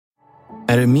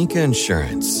At Amica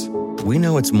Insurance, we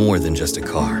know it's more than just a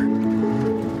car.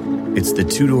 It's the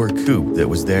two-door coupe that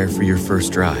was there for your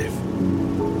first drive,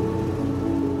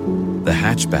 the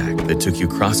hatchback that took you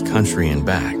cross-country and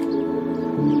back,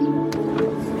 and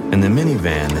the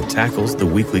minivan that tackles the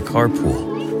weekly carpool.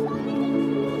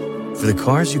 For the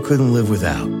cars you couldn't live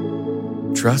without,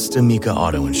 trust Amica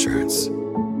Auto Insurance.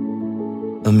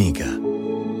 Amica.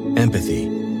 Empathy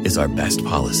is our best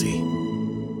policy.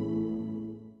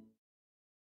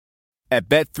 At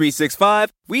Bet365,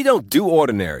 we don't do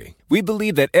ordinary. We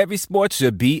believe that every sport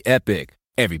should be epic.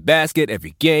 Every basket,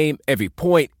 every game, every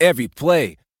point, every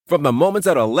play. From the moments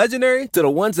that are legendary to the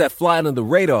ones that fly under the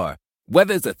radar.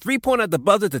 Whether it's a three-pointer at the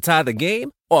buzzer to tie the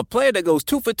game or a player that goes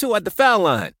 2 for 2 at the foul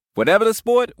line. Whatever the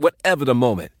sport, whatever the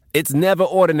moment. It's never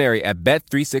ordinary at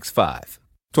Bet365.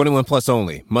 21 plus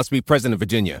only. Must be present in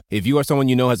Virginia. If you or someone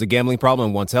you know has a gambling problem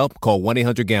and wants help, call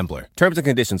 1-800-GAMBLER. Terms and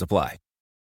conditions apply.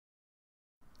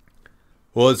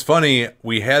 Well, it's funny.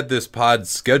 We had this pod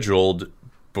scheduled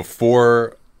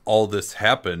before all this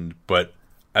happened, but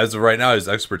as of right now, his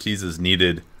expertise is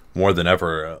needed more than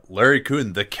ever. Larry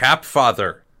Kuhn, the Cap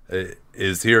Father,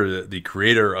 is here, the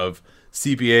creator of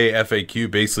CBA FAQ,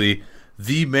 basically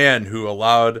the man who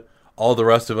allowed all the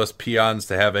rest of us peons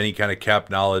to have any kind of cap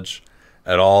knowledge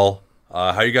at all.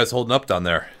 How are you guys holding up down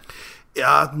there?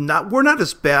 We're not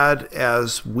as bad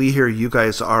as we hear you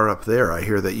guys are up there. I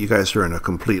hear that you guys are in a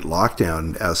complete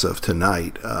lockdown as of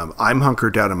tonight. I'm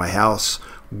hunkered down in my house.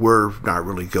 We're not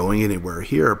really going anywhere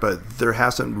here, but there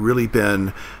hasn't really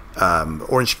been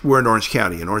we're in Orange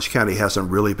County, and Orange County hasn't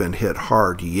really been hit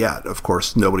hard yet. Of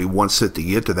course, nobody wants it to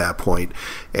get to that point,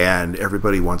 and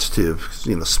everybody wants to,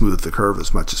 smooth the curve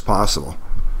as much as possible.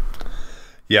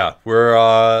 Yeah, we're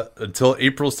until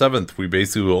April 7th, we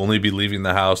basically will only be leaving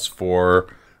the house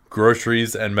for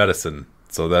groceries and medicine.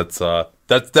 So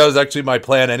that was actually my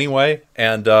plan anyway.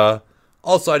 And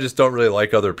also, I just don't really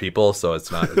like other people, so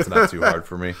it's not too hard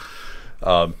for me.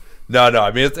 No.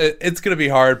 I mean, it's gonna be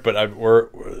hard, but we're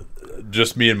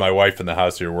just me and my wife in the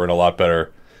house here. We're in a lot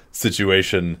better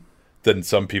situation than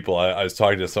some people. I was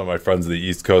talking to some of my friends on the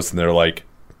East Coast, and they're like,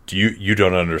 "You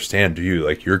don't understand, do you?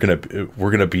 Like, we're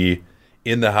gonna be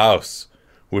in the house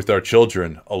with our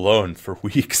children alone for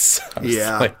weeks."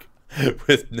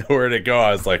 With nowhere to go.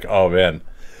 I was like, oh man,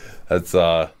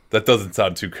 that doesn't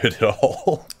sound too good at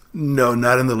all. No,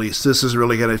 not in the least. This is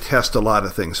really going to test a lot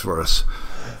of things for us.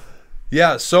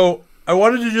 Yeah, so I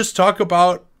wanted to just talk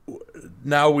about,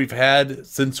 now we've had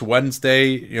since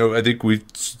Wednesday, I think we've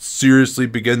seriously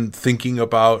begun thinking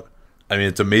about, I mean,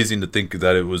 it's amazing to think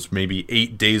that it was maybe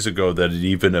 8 days ago that it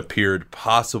even appeared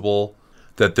possible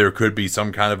that there could be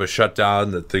some kind of a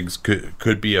shutdown, that things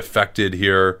could be affected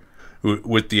here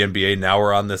with the NBA. Now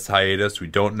we're on this hiatus. We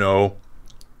don't know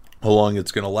how long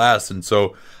it's going to last. And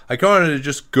so I wanted to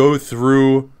just go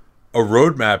through a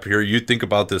roadmap here. You think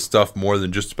about this stuff more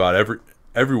than just about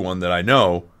everyone that I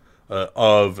know,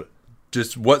 of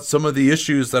just what some of the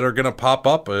issues that are going to pop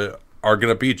up are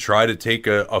going to be. Try to take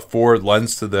a forward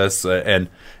lens to this, and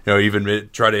even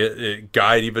try to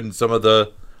guide even some of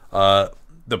the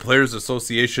Players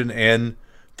Association and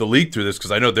the league through this,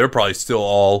 because I know they're probably still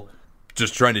all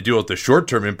just trying to deal with the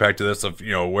short-term impact of this, of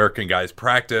where can guys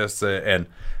practice, and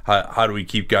how do we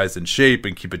keep guys in shape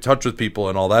and keep in touch with people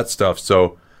and all that stuff.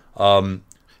 So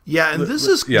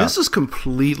this is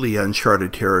completely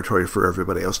uncharted territory for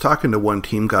everybody. I was talking to one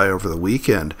team guy over the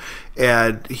weekend,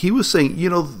 and he was saying,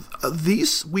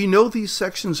 we know these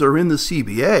sections are in the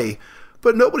CBA,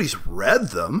 but nobody's read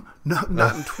them, not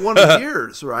in 20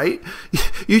 years, right?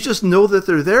 You just know that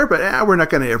they're there, but we're not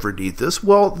going to ever need this.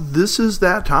 Well, this is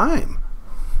that time.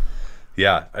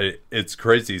 Yeah, it's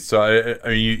crazy. So,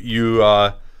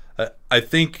 I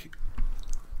think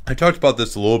I talked about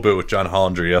this a little bit with John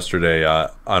Hollinger yesterday on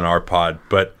our pod,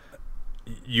 but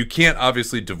you can't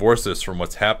obviously divorce this from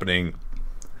what's happening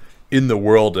in the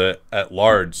world at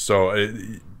large. So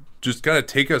just kind of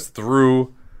take us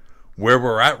through where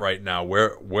we're at right now,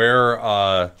 where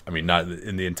I mean, not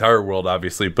in the entire world,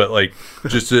 obviously, but like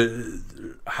just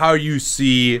how you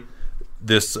see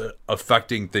this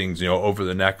affecting things, over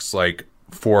the next like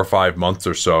 4 or 5 months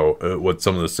or so, what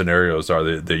some of the scenarios are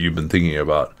that you've been thinking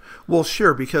about. Well,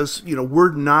 sure, because,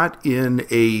 we're not in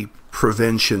a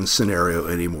prevention scenario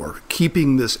anymore.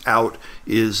 Keeping this out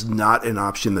is not an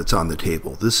option that's on the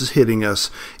table. This is hitting us.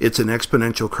 It's an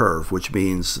exponential curve, which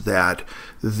means that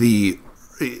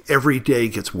every day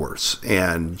gets worse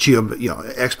and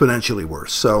exponentially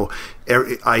worse. So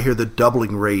I hear the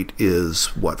doubling rate is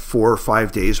 4 or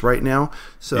 5 days right now.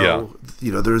 So,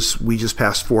 we just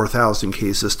passed 4,000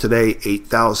 cases today,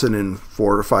 8,000 in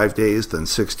 4 or 5 days, then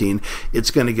 16. It's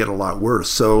going to get a lot worse.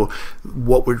 So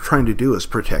what we're trying to do is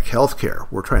protect healthcare.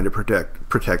 We're trying to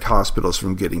protect hospitals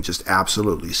from getting just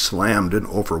absolutely slammed and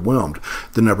overwhelmed.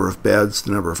 The number of beds,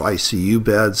 the number of ICU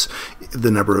beds, the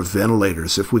number of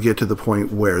ventilators. If we get to the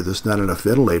point where there's not enough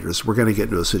ventilators, we're going to get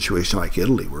into a situation like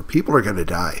Italy where people are going to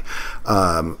die,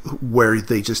 where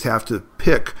they just have to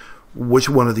pick which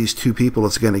one of these two people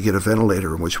is going to get a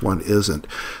ventilator and which one isn't.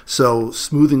 So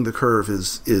smoothing the curve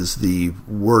is the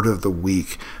word of the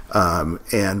week,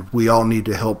 and we all need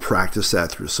to help practice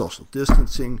that through social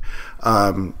distancing.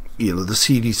 The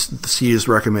CDC is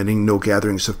recommending no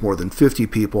gatherings of more than 50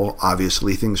 people.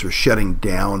 Obviously, things are shutting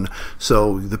down.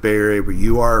 So the Bay Area where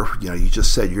you are, you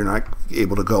just said you're not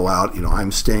able to go out.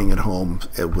 I'm staying at home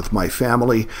with my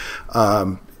family.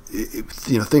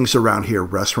 Things around here,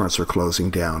 restaurants are closing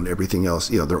down. Everything else,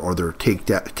 they're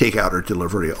takeout or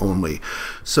delivery only.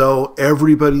 So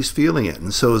everybody's feeling it,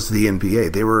 and so is the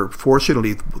NBA. They were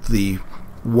fortunately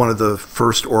one of the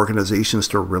first organizations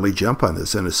to really jump on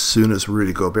this. And as soon as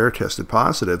Rudy Gobert tested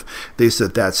positive, they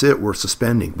said, that's it, we're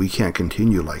suspending. We can't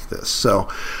continue like this. So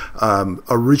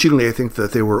originally, I think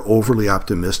that they were overly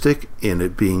optimistic in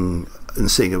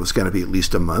saying it was going to be at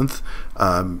least a month.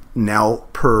 Now,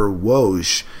 per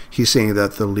Woj, he's saying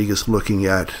that the league is looking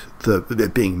at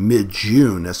it being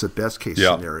mid-June as a best-case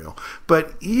scenario.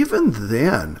 But even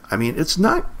then, it's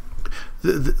not...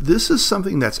 This is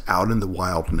something that's out in the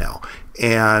wild now.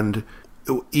 And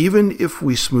even if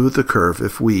we smooth the curve,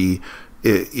 if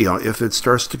it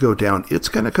starts to go down, it's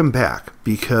going to come back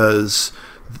because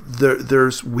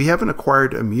we haven't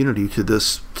acquired immunity to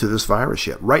this virus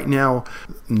yet. Right now,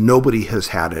 nobody has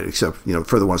had it except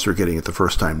for the ones who are getting it the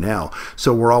first time now.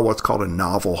 So we're all what's called a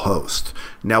novel host.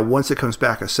 Now, once it comes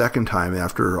back a second time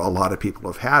after a lot of people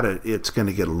have had it, it's going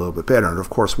to get a little bit better. And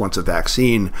of course, once a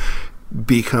vaccine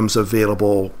becomes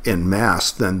available en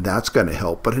masse, then that's going to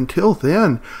help. But until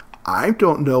then, I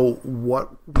don't know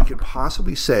what we could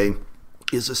possibly say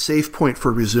is a safe point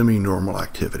for resuming normal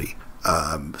activity.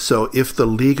 So if the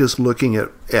league is looking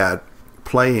at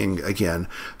playing again,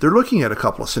 they're looking at a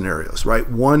couple of scenarios, right?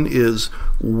 One is,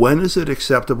 when is it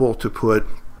acceptable to put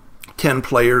 10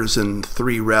 players and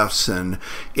 3 refs and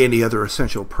any other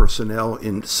essential personnel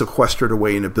sequestered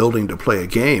away in a building to play a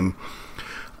game?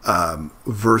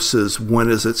 Versus when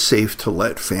is it safe to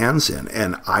let fans in?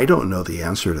 And I don't know the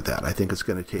answer to that. I think it's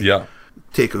going to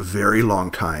take a very long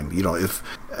time.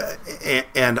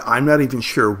 And I'm not even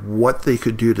sure what they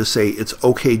could do to say it's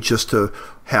okay just to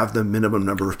have the minimum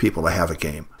number of people to have a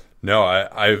game. No,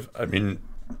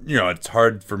 it's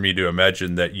hard for me to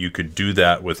imagine that you could do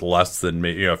that with less than,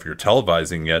 if you're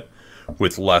televising it,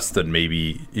 with less than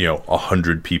maybe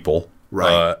 100 people.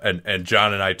 Right. And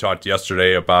John and I talked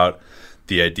yesterday about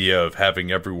the idea of having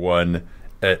everyone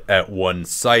at one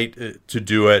site to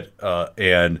do it,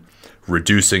 and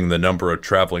reducing the number of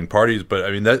traveling parties.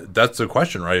 But that's the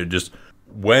question, right? Just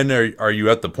when are you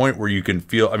at the point where you can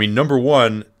feel? Number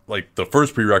one, like the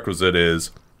first prerequisite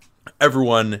is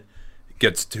everyone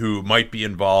who might be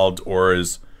involved or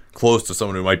is close to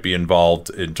someone who might be involved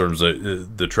in terms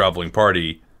of the traveling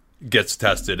party gets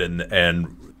tested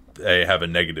and they have a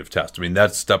negative test.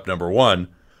 That's step number one.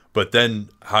 But then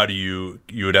how do you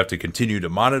would have to continue to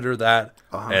monitor that,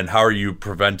 and how are you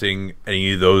preventing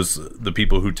any of the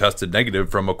people who tested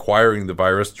negative from acquiring the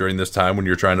virus during this time when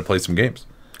you're trying to play some games?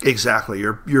 Exactly.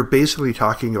 You're basically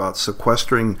talking about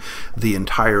sequestering the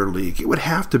entire league. It would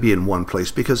have to be in one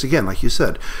place because, again, like you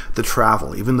said, the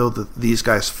travel, even though these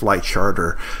guys fly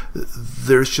charter,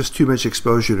 there's just too much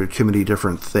exposure to too many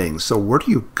different things. So where do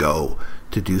you go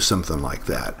to do something like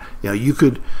that? You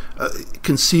could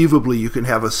conceivably you can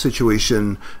have a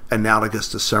situation analogous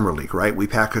to Summer League, right? We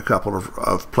pack a couple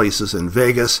of places in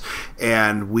Vegas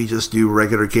and we just do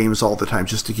regular games all the time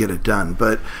just to get it done.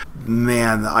 But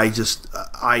man, I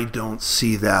don't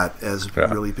see that as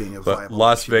really being a viable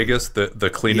Las Vegas, the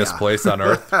cleanest place on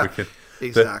earth.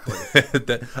 Exactly.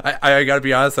 I got to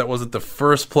be honest, that wasn't the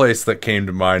first place that came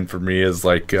to mind for me as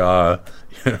like where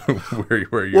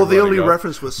you. Well, the only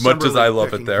reference was Summer much as I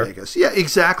love it there. Vegas. Yeah,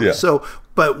 exactly. Yeah. So,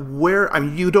 but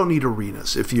you don't need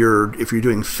arenas if you're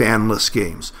doing fanless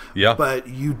games. Yeah. But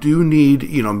you do need,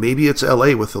 maybe it's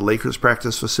LA with the Lakers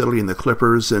practice facility and the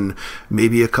Clippers, and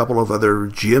maybe a couple of other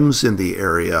gyms in the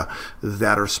area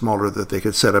that are smaller that they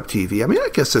could set up TV. I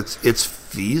guess it's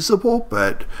feasible,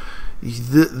 but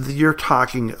you're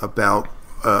talking about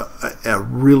a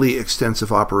really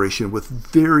extensive operation with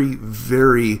very,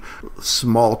 very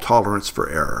small tolerance for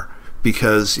error,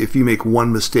 because if you make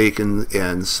one mistake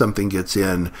and something gets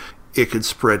in, it could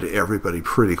spread to everybody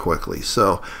pretty quickly.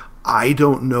 So I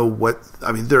don't know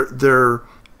their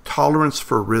tolerance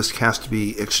for risk has to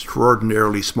be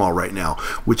extraordinarily small right now,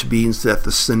 which means that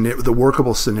the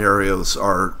workable scenarios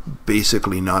are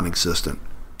basically non-existent.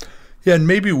 Yeah, and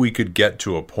maybe we could get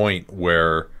to a point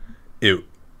where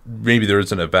maybe there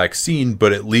isn't a vaccine,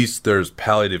 but at least there's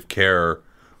palliative care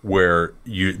where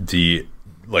the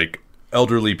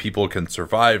elderly people can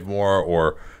survive more,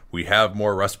 or we have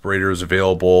more respirators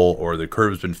available, or the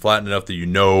curve's been flattened enough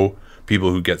that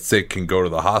people who get sick can go to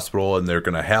the hospital and they're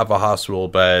going to have a hospital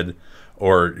bed,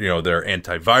 or their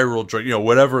antiviral drug,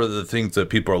 whatever the things that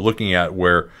people are looking at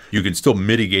where you can still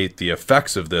mitigate the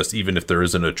effects of this even if there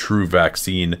isn't a true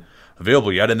vaccine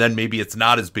available yet. And then maybe it's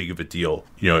not as big of a deal,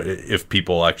 if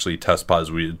people actually test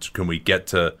positive. Can we get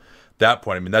to that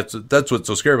point? I mean, that's what's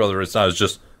so scary about it. It's not, it's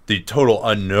just the total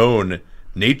unknown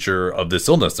nature of this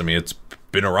illness. I mean, it's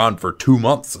been around for 2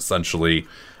 months essentially,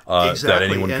 exactly. That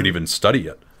anyone could even study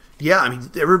it. Yeah, I mean,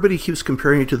 everybody keeps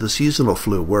comparing it to the seasonal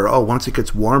flu where, once it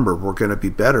gets warmer, we're going to be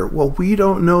better. Well, we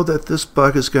don't know that this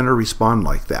bug is going to respond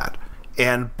like that.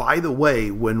 And by the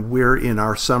way, when we're in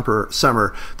our summer,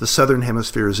 the southern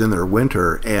hemisphere is in their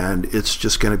winter, and it's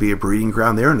just going to be a breeding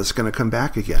ground there, and it's going to come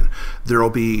back again. There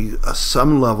will be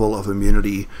some level of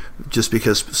immunity just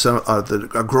because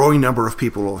a growing number of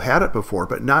people will have had it before,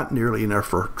 but not nearly enough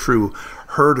for true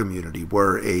herd immunity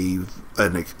where an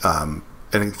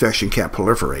infection can't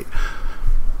proliferate.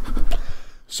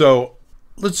 So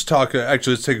let's talk.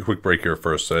 Actually, let's take a quick break here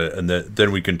first, and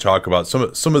then we can talk about some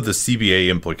of the CBA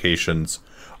implications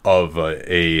of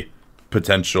a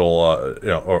potential,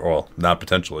 or not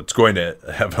potential. It's going to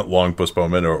have a long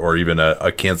postponement or even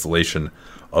a cancellation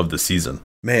of the season.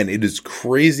 Man, it is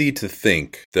crazy to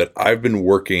think that I've been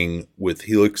working with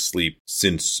Helix Sleep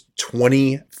since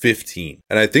 2015.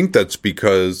 And I think that's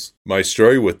because my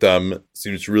story with them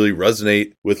seems to really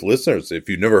resonate with listeners. If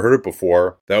you've never heard it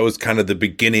before, that was kind of the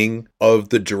beginning of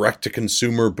the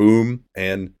direct-to-consumer boom.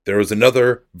 And there was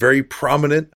another very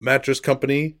prominent mattress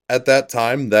company at that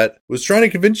time that was trying to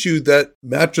convince you that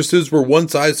mattresses were one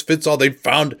size fits all. They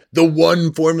found the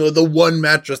one formula, the one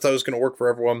mattress that was going to work for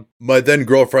everyone. My then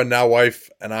girlfriend, now wife,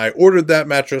 and I ordered that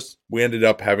mattress. We ended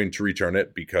up having to return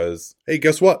it because, hey,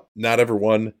 guess what? Not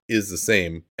everyone is the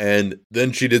same. And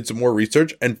then she did some more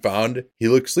research and found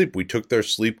Helix Sleep. We took their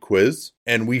sleep quiz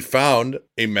and we found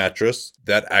a mattress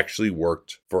that actually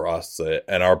worked for us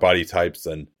and our body types.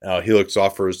 And Helix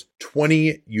offers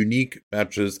 20 unique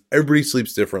mattresses. Everybody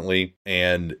sleeps differently,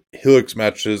 and Helix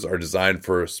mattresses are designed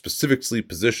for specific sleep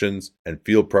positions and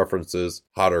field preferences,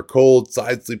 hot or cold,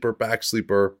 side sleeper, back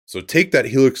sleeper. So take that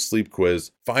Helix sleep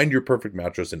quiz, find your perfect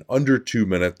mattress in under 2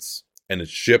 minutes, and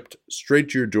it's shipped straight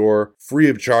to your door, free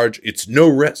of charge. It's no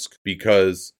risk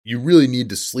because you really need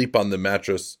to sleep on the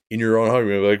mattress in your own home.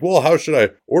 You're like, well, how should I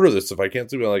order this if I can't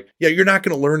sleep? I'm like, yeah, you're not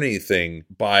going to learn anything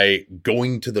by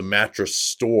going to the mattress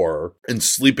store and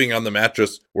sleeping on the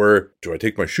mattress where, do I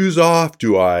take my shoes off?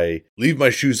 Do I leave my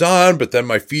shoes on, but then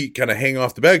my feet kind of hang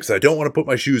off the bed because I don't want to put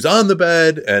my shoes on the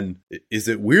bed? And is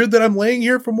it weird that I'm laying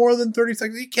here for more than 30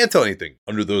 seconds? You can't tell anything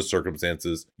under those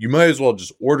circumstances. You might as well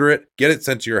just order it, get it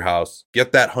sent to your house,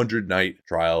 get that 100-night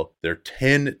trial. They're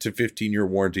 10 to 15-year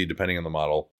warranty, depending on the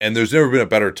model. And there's never been a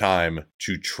better time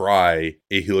to try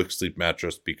a Helix Sleep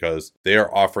mattress because they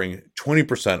are offering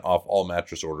 20% off all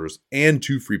mattress orders and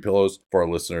 2 free pillows for our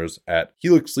listeners at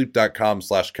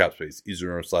helixsleep.com/capspace. Easy to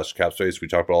remember /capspace. We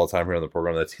talk about all the time here on the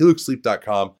program. That's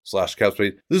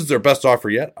helixsleep.com/capspace. This is their best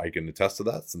offer yet. I can attest to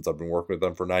that since I've been working with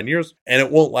them for 9 years. And it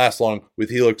won't last long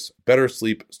with Helix. Better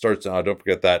sleep starts now. Don't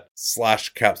forget that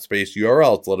 /capspace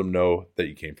URL to let them know that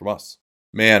you came from us.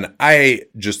 Man, I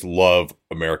just love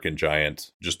American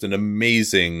Giant. Just an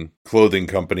amazing clothing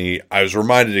company. I was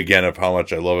reminded again of how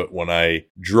much I love it when I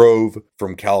drove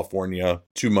from California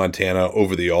to Montana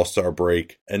over the All-Star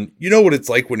break. And you know what it's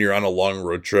like when you're on a long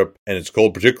road trip and it's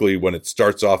cold, particularly when it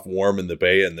starts off warm in the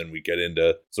Bay and then we get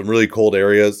into some really cold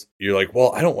areas. You're like,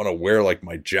 well, I don't want to wear like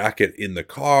my jacket in the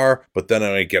car, but then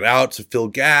when I get out to fill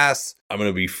gas, I'm going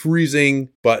to be freezing.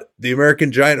 But the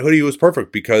American Giant hoodie was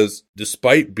perfect because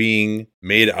despite being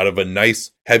made out of a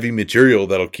nice heavy material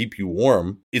that'll keep you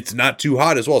warm, it's not too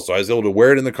hot as well. So I was able to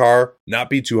wear it in the car, not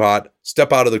be too hot,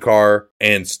 step out of the car,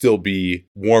 and still be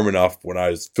warm enough when I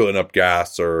was filling up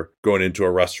gas or going into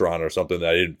a restaurant or something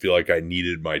that I didn't feel like I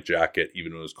needed my jacket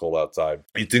even when it was cold outside.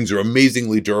 These things are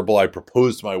amazingly durable. I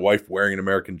proposed to my wife wearing an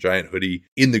American Giant hoodie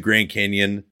in the Grand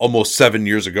Canyon almost 7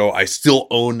 years ago. I still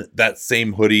own that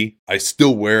same hoodie. I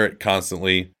still wear it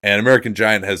constantly. And American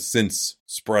Giant has since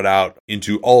spread out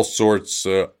into all sorts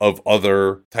of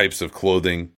other types of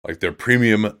clothing, like their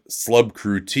premium Slub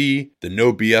Crew tee, the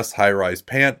No BS high-rise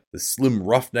pant, the slim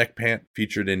roughneck pant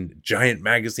featured in Giant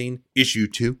Magazine, issue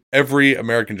 2. Every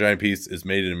American Giant piece is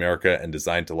made in America and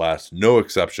designed to last, no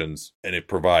exceptions, and it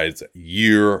provides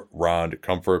year-round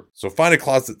comfort. So find a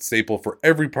closet staple for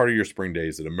every part of your spring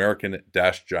days at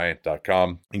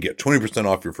American-Giant.com and get 20%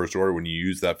 off your first order when you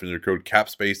use that vendor code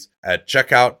CAPSPACE at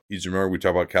checkout. Easy to remember, we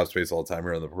talk about CAPSPACE all the time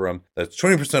here on the program. That's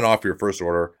 20% off your first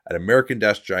order at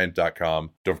American-Giant.com.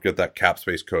 Don't forget that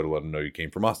CAPSPACE code to let them know you came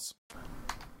from us.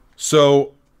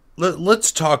 So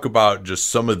let's talk about just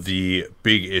some of the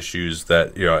big issues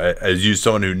that, as you,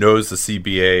 someone who knows the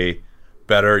CBA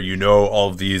better, all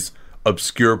of these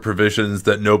obscure provisions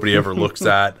that nobody ever looks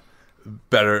at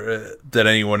better than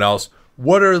anyone else.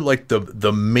 What are like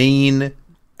the main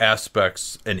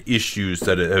aspects and issues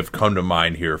that have come to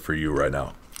mind here for you right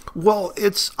now? Well,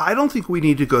 I don't think we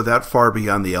need to go that far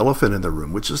beyond the elephant in the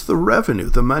room, which is the revenue,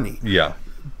 the money. Yeah.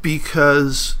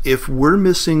 Because if we're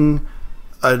missing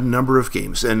a number of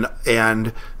games and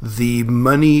the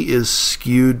money is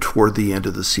skewed toward the end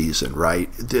of the season, right?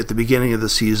 At the beginning of the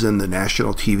season, the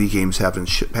national TV games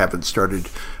haven't started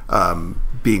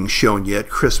being shown yet.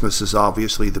 Christmas is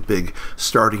obviously the big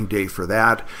starting day for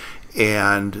that,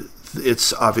 and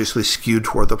it's obviously skewed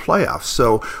toward the playoffs.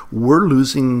 So we're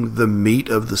losing the meat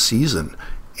of the season,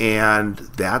 and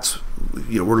that's,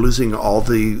 we're losing all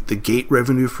the gate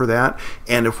revenue for that.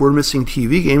 And if we're missing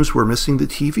TV games, we're missing the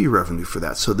TV revenue for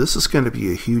that. So this is going to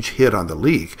be a huge hit on the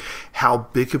league. How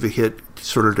big of a hit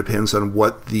sort of depends on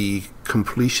what the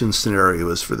completion scenario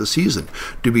is for the season.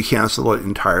 Do we cancel it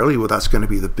entirely? Well, that's going to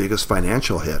be the biggest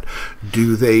financial hit.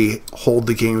 Do they hold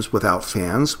the games without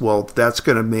fans? Well, that's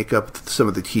going to make up some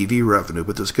of the TV revenue,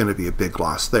 but there's going to be a big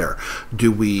loss there.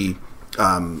 Do we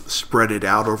spread it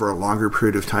out over a longer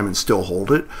period of time and still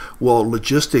hold it? Well,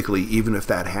 logistically, even if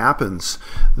that happens,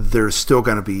 there's still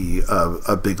going to be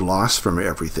a big loss from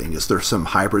everything. Is there some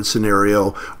hybrid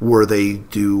scenario where they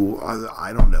do,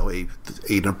 I don't know, an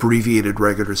abbreviated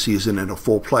regular season and a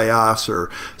full playoffs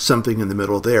or something in the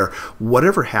middle there?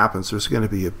 Whatever happens, there's going to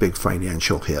be a big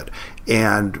financial hit.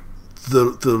 And the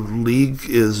league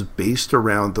is based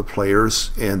around the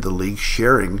players and the league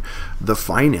sharing the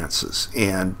finances.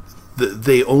 And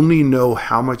they only know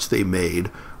how much they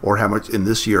made, or how much in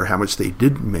this year, how much they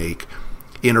didn't make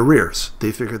in arrears.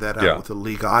 They figure that out with the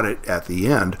league audit at the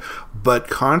end. But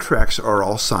contracts are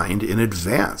all signed in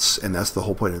advance, and that's the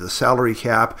whole point of the salary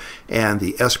cap and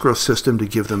the escrow system, to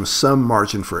give them some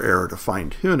margin for error to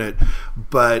fine-tune it.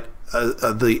 But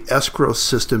the escrow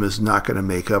system is not going to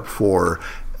make up for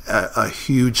a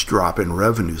huge drop in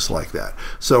revenues like that.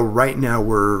 So right now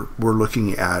we're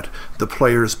looking at the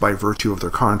players, by virtue of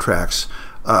their contracts,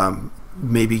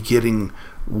 maybe getting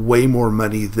way more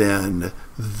money than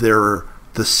the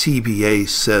CBA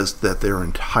says that they're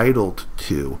entitled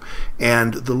to,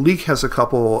 and the league has a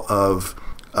couple of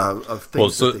things. Well,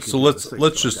 so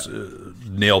let's just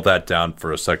nail that down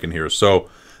for a second here. So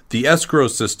the escrow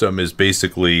system is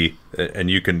basically,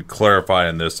 and you can clarify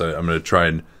on this, I'm going to try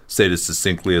and say this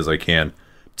succinctly as I can,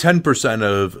 10%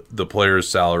 of the players'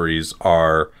 salaries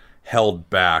are held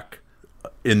back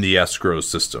in the escrow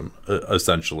system,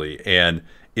 essentially. And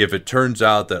if it turns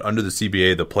out that under the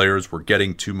CBA the players were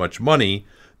getting too much money,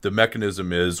 the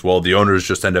mechanism is, well, the owners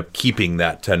just end up keeping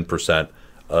that 10%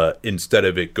 instead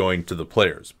of it going to the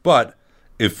players. But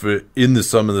if in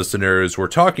some of the scenarios we're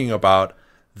talking about,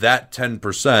 that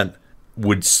 10%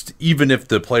 would, even if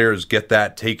the players get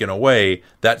that taken away,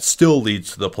 that still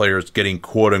leads to the players getting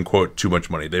quote unquote too much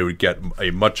money. They would get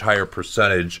a much higher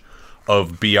percentage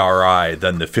of BRI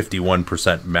than the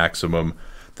 51% maximum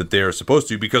that they are supposed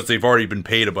to, because they've already been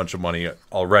paid a bunch of money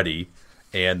already,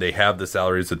 and they have the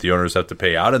salaries that the owners have to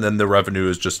pay out, and then the revenue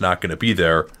is just not going to be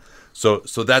there. So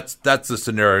that's the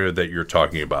scenario that you're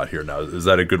talking about here now. Is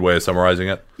that a good way of summarizing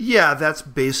it? Yeah, that's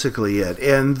basically it.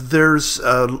 And there's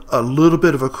a little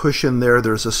bit of a cushion there.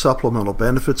 There's a supplemental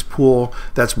benefits pool.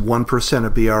 That's 1%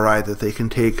 of BRI that they can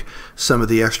take some of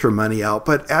the extra money out.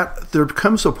 But there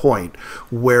comes a point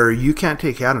where you can't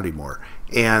take out anymore,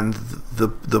 and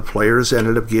the players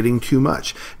ended up getting too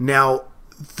much. Now,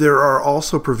 there are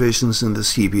also provisions in the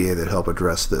CBA that help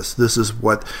address this. This is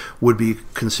what would be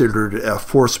considered a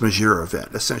force majeure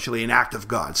event, essentially an act of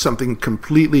God, something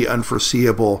completely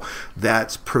unforeseeable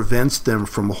that prevents them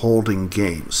from holding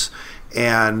games.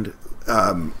 And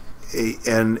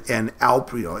an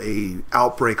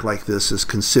outbreak like this is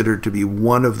considered to be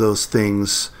one of those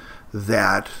things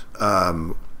that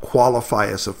qualify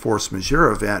as a force majeure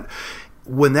event.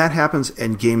 When that happens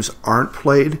and games aren't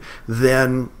played,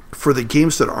 then for the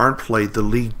games that aren't played, the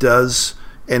league does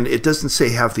and it doesn't say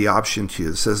have the option to.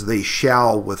 It says they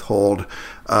shall withhold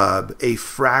a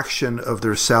fraction of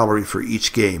their salary for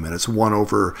each game, and it's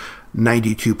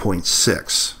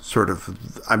 1/92.6. Sort of,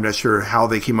 I'm not sure how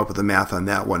they came up with the math on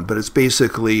that one, but it's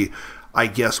basically, I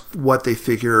guess, what they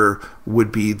figure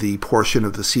would be the portion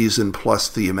of the season plus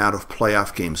the amount of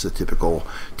playoff games the typical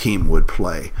team would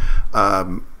play.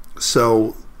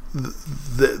 So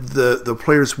the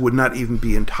players would not even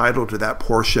be entitled to that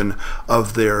portion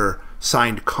of their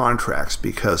signed contracts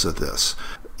because of this.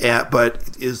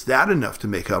 But is that enough to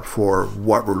make up for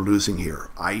what we're losing here?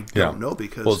 I don't know,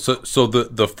 because so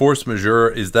the force majeure,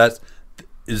 is that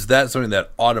something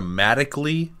that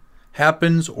automatically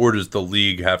happens, or does the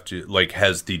league have to, like,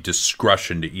 has the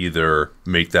discretion to either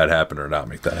make that happen or not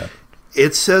make that happen?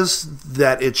 It says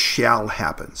that it shall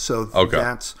happen. So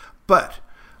that's, but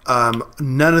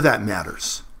none of that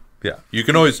matters. Yeah, you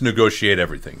can always negotiate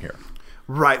everything here.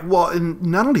 Right. Well, and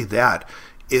not only that,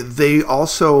 they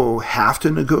also have to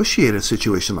negotiate a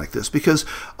situation like this, because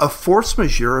a force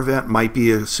majeure event might be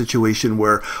a situation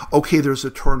where, okay, there's a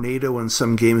tornado and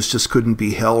some games just couldn't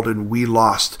be held and we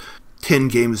lost 10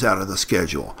 games out of the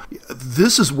schedule.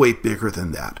 This is way bigger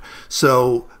than that.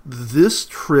 So this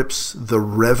trips the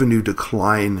revenue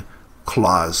decline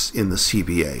clause in the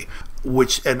CBA,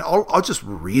 which, and I'll just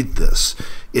read this.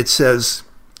 It says,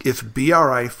 if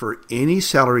BRI for any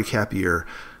salary cap year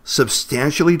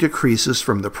substantially decreases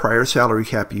from the prior salary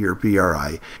cap year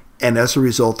BRI, and as a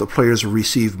result the players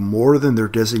receive more than their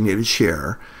designated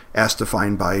share, as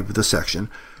defined by the section.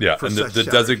 Yeah, and the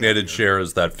designated share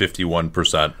is that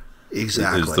 51%.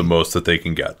 Exactly. Is the most that they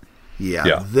can get.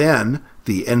 Yeah. Then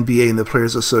the NBA and the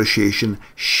Players Association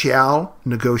shall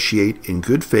negotiate in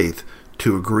good faith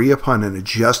to agree upon an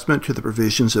adjustment to the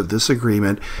provisions of this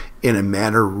agreement in a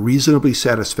manner reasonably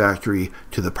satisfactory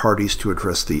to the parties to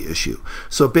address the issue.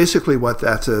 So basically what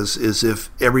that says is, if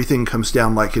everything comes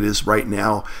down like it is right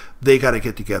now, they got to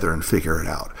get together and figure it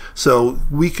out. So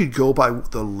we could go by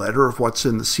the letter of what's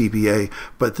in the CBA,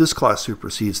 but this clause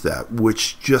supersedes that,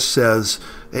 which just says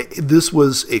this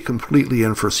was a completely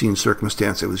unforeseen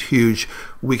circumstance. It was huge.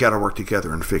 We got to work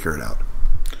together and figure it out.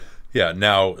 Yeah,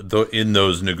 now, in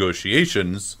those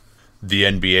negotiations, the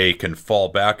NBA can fall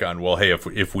back on, well, hey,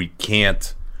 if we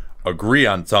can't agree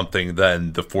on something,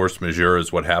 then the force majeure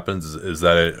is what happens. Is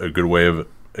that a good way of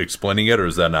explaining it, or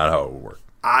is that not how it would work?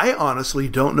 I honestly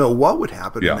don't know what would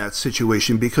happen in that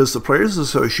situation, because the Players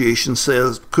Association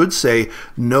could say,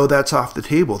 no, that's off the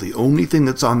table. The only thing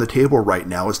that's on the table right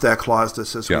now is that clause that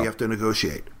says we have to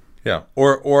negotiate. Yeah.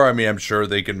 Or I mean, I'm sure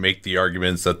they can make the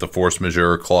arguments that the force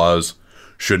majeure clause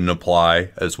shouldn't apply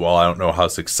as well. I don't know how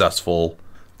successful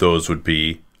those would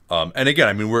be. And again,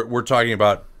 I mean, we're talking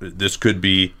about, this could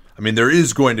be, I mean, there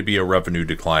is going to be a revenue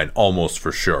decline almost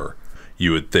for sure,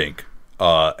 you would think.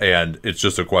 And it's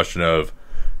just a question of,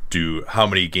 how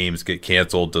many games get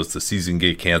canceled? Does the season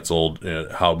get canceled?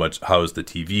 How is the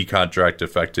TV contract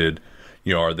affected?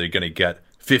 Are they going to get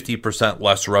 50%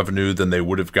 less revenue than they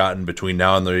would have gotten between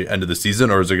now and the end of the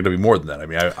season, or is it going to be more than that? I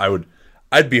mean,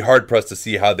 I'd be hard pressed to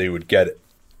see how they would get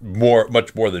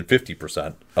much more than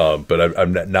 50%. But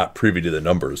I'm not privy to the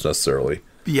numbers necessarily.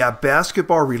 Yeah,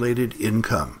 basketball related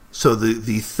income. So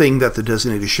the thing that the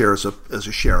designated share is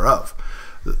a share of.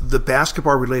 The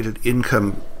basketball related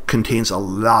income contains a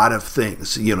lot of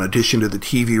things, in addition to the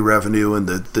TV revenue and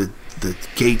the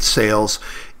gate sales.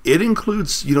 It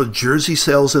includes, jersey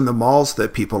sales in the malls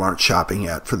that people aren't shopping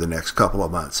at for the next couple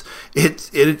of months.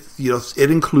 It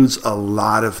includes a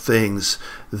lot of things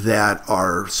that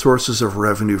are sources of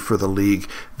revenue for the league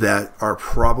that are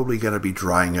probably going to be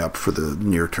drying up for the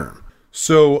near term.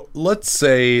 So let's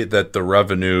say that the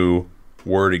revenue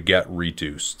were to get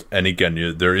reduced, and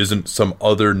again, there isn't some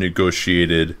other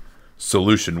negotiated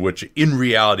solution, which in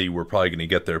reality we're probably going to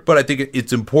get there. But I think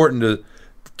it's important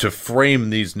to frame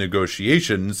these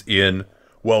negotiations in,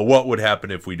 well, what would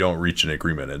happen if we don't reach an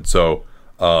agreement? And so,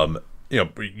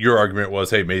 your argument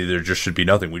was, hey, maybe there just should be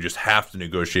nothing. We just have to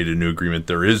negotiate a new agreement.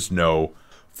 There is no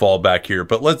fallback here.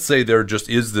 But let's say there just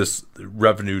is this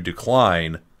revenue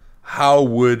decline. How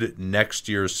would next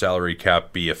year's salary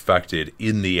cap be affected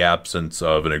in the absence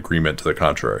of an agreement to the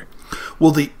contrary?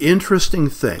 Well, the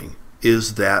interesting thing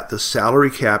is that the salary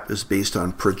cap is based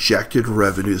on projected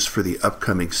revenues for the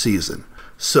upcoming season.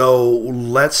 So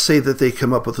let's say that they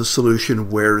come up with a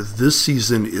solution where this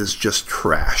season is just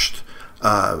trashed,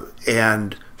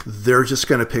 and they're just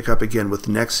going to pick up again with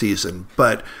next season.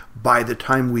 But by the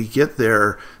time we get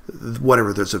there,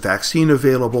 whatever, there's a vaccine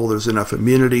available, there's enough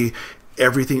immunity,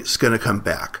 everything's going to come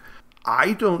back.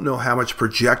 I don't know how much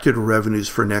projected revenues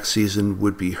for next season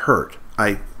would be hurt.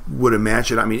 would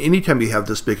imagine, I mean, anytime you have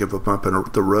this big of a bump in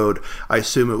the road, I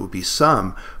assume it would be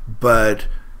some, but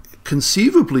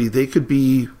conceivably they could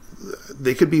be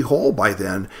whole by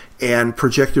then, and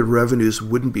projected revenues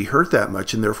wouldn't be hurt that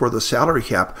much, and therefore the salary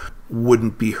cap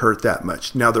wouldn't be hurt that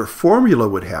much. Now their formula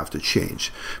would have to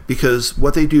change, because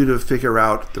what they do to figure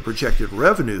out the projected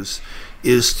revenues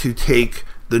is to take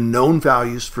the known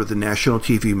values for the national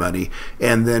TV money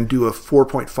and then do a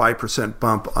 4.5%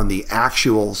 bump on the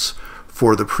actuals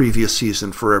for the previous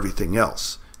season for everything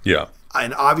else. Yeah.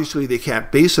 And obviously they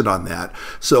can't base it on that.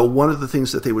 So one of the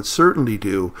things that they would certainly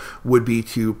do would be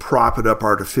to prop it up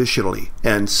artificially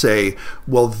and say,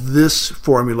 well, this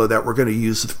formula that we're going to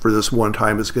use for this one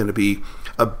time is going to be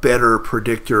a better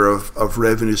predictor of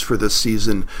revenues for this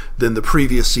season than the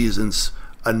previous season's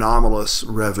anomalous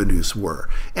revenues were.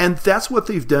 And that's what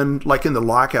they've done, like in the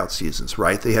lockout seasons,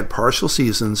 right? They had partial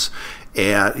seasons,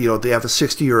 and they have a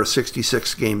 60 or a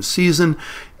 66 game season,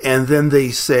 and then they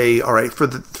say, all right, for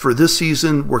this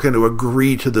season we're going to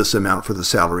agree to this amount for the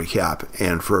salary cap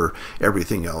and for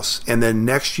everything else, and then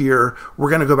next year we're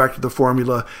going to go back to the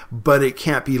formula, but it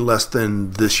can't be less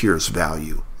than this year's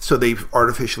value. So they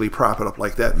artificially prop it up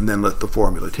like that and then let the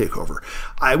formula take over.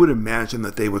 I would imagine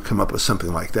that they would come up with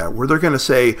something like that, where they're going to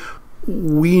say,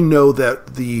 we know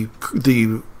that the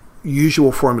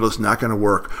usual formula is not going to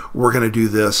work. We're going to do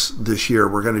this year.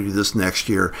 We're going to do this next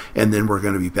year. And then we're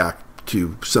going to be back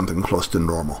to something close to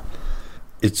normal.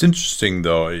 It's interesting,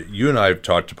 though. You and I have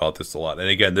talked about this a lot. And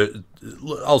again,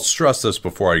 I'll stress this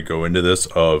before I go into this,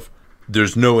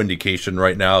 there's no indication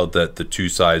right now that the two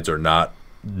sides are not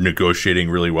negotiating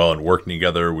really well and working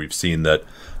together. We've seen that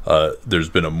there's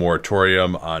been a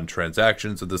moratorium on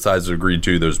transactions that the sides have agreed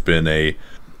to. There's been a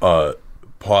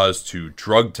pause to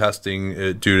drug testing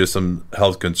due to some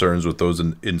health concerns with those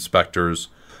inspectors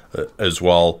as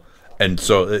well. And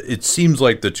so it seems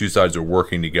like the two sides are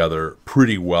working together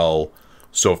pretty well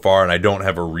so far, and I don't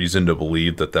have a reason to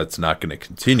believe that that's not going to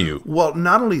continue. Well,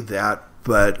 not only that,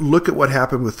 but look at what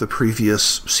happened with the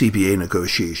previous CBA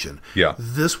negotiation. Yeah.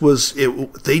 This was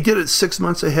it. They did it 6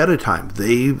 months ahead of time.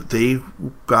 They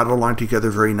got it along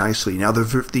together very nicely. Now,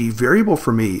 the variable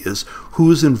for me is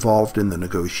who's involved in the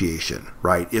negotiation,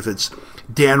 right? If it's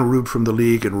Dan Rube from the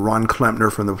league and Ron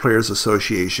Klempner from the Players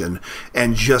Association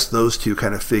and just those two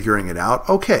kind of figuring it out,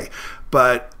 okay.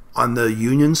 But on the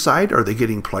union side, are they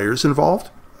getting players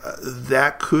involved?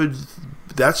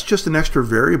 That's just an extra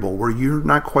variable where you're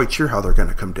not quite sure how they're going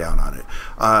to come down on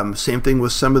it. Same thing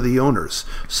with some of the owners.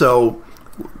 So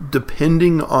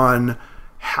depending on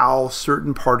how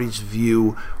certain parties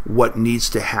view what needs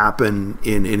to happen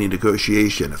in any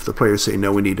negotiation, if the players say,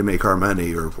 no, we need to make our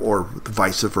money, or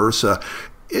vice versa,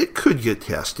 it could get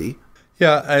testy.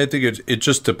 Yeah, I think it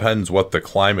just depends what the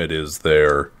climate is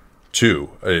there, too.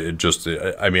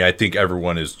 I think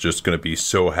everyone is just going to be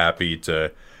so happy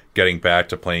to getting back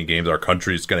to playing games. Our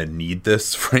country is going to need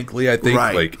this, frankly, I think.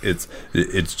 Right. Like,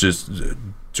 it's just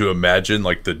to imagine,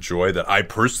 like, the joy that I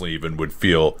personally even would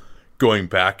feel going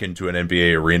back into an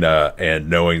NBA arena and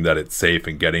knowing that it's safe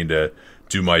and getting to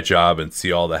do my job and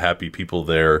see all the happy people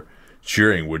there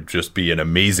cheering would just be an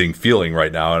amazing feeling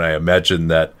right now. And I imagine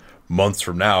that months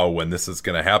from now, when this is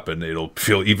going to happen, it'll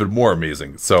feel even more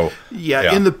amazing. So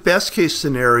yeah, in the best case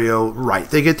scenario, right,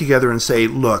 they get together and say,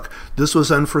 look, this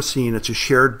was unforeseen, it's a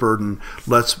shared burden,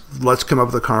 let's come up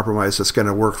with a compromise that's going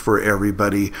to work for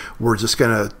everybody. We're just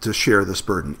going to share this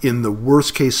burden. In the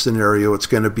worst case scenario, it's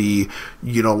going to be,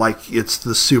 like it's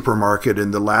the supermarket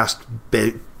and the last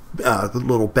the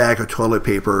little bag of toilet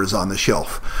paper is on the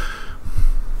shelf.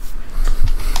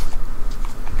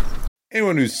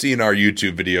 Anyone who's seen our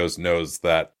YouTube videos knows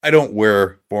that I don't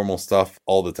wear formal stuff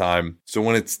all the time. So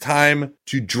when it's time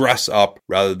to dress up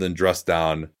rather than dress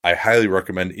down, I highly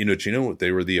recommend Indochino.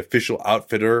 They were the official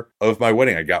outfitter of my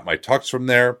wedding. I got my tux from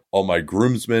there. All my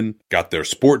groomsmen got their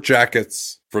sport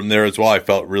jackets from there as well. I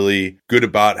felt really good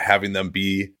about having them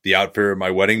be the outfitter of my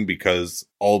wedding because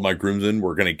all of my groomsmen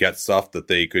were going to get stuff that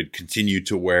they could continue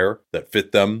to wear that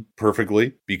fit them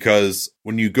perfectly. Because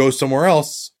when you go somewhere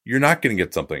else, you're not going to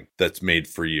get something that's made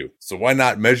for you. So why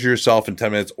not measure yourself in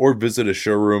 10 minutes or visit a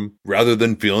showroom rather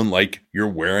than feeling like you're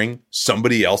wearing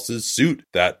somebody else's suit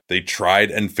that they tried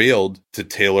and failed to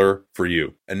tailor for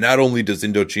you. And not only does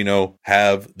Indochino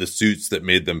have the suits that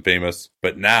made them famous,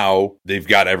 but now they've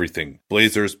got everything.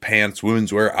 Blazers, pants,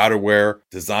 women's wear, outerwear,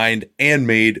 designed and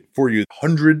made for you.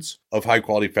 Hundreds of high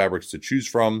quality fabrics to choose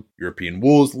from. European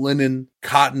wools, linen,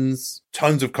 cottons,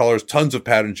 tons of colors, tons of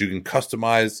patterns you can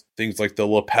customize. things like the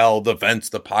lapel, the vents,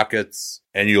 the pockets,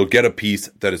 and you'll get a piece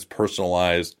that is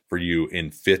personalized for you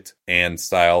in fit and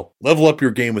style. Level up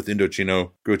your game with Indochino.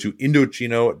 Go to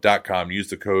Indochino.com. Use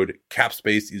the code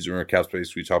CAPSPACE. Use the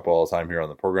CAPSPACE we talk about all the time here on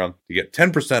the program to get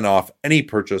 10% off any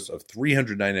purchase of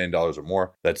 $399 or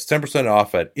more. That's 10%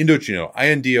 off at Indochino,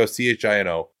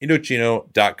 Indochino,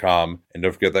 Indochino.com. And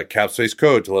don't forget that CAPSPACE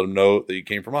code to let them know that you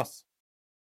came from us.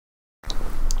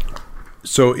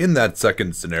 So in that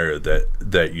second scenario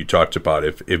that you talked about,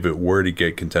 if it were to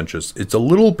get contentious, it's a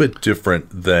little bit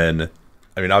different than,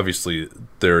 I mean, obviously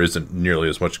there isn't nearly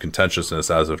as much contentiousness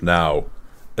as of now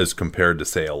as compared to,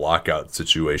 say, a lockout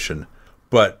situation.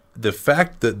 But the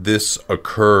fact that this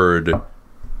occurred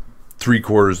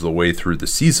 3/4 of the way through the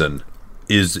season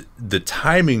is the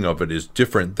timing of it is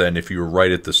different than if you were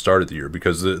right at the start of the year,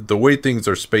 because the way things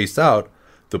are spaced out,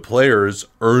 the players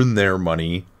earn their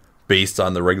money based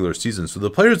on the regular season. So the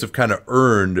players have kind of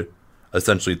earned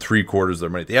essentially 3/4 of their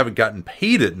money. They haven't gotten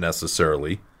paid it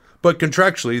necessarily, but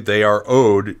contractually they are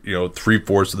owed,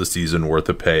 3/4 of the season worth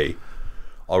of pay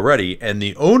already. And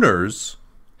the owners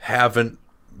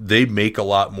they make a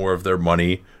lot more of their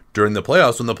money during the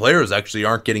playoffs when the players actually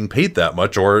aren't getting paid that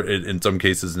much, or in some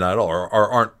cases not at all, or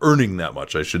aren't earning that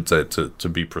much, I should say, to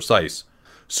be precise.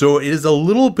 So it is a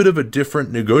little bit of a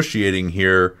different negotiating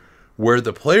here, where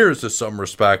the players, to some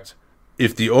respect,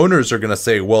 if the owners are going to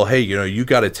say, well, hey, you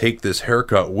got to take this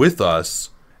haircut with us,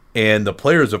 and the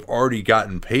players have already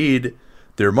gotten paid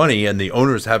their money and the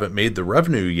owners haven't made the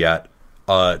revenue yet,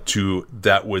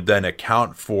 that would then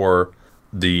account for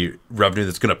the revenue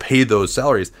that's going to pay those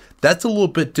salaries. That's a little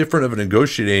bit different of a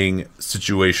negotiating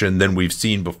situation than we've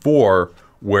seen before,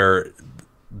 where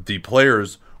the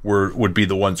players would be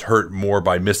the ones hurt more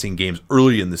by missing games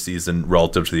early in the season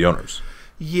relative to the owners.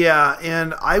 Yeah,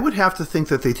 and I would have to think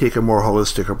that they take a more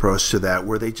holistic approach to that,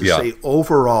 where they just say,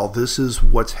 overall, this is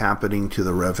what's happening to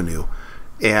the revenue.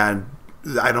 And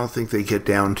I don't think they get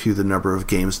down to the number of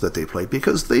games that they played,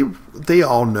 because they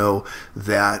all know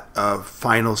that a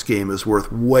finals game is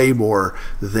worth way more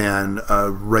than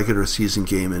a regular season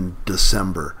game in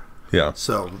December. Yeah.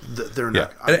 So they're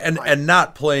not... And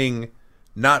not playing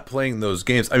those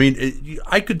games. I mean,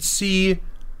 I could see...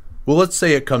 Well, let's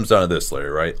say it comes down to this,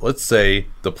 Larry, right? Let's say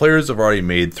the players have already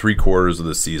made 3/4 of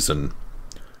the season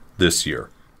this year.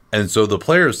 And so the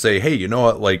players say, hey, you know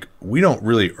what? Like, we don't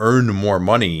really earn more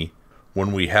money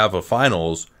when we have a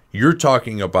finals. You're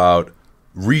talking about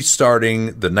restarting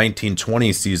the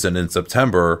 1920 season in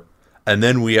September, and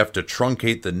then we have to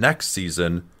truncate the next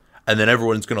season, and then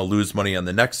everyone's going to lose money on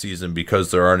the next season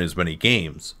because there aren't as many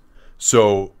games.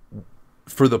 So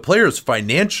for the players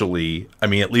financially, I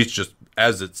mean, at least just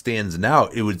as it stands now,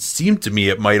 it would seem to me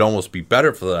it might almost be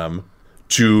better for them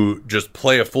to just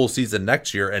play a full season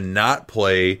next year and not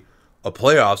play a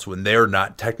playoffs when they're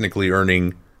not technically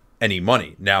earning any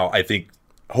money. Now, I think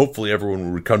hopefully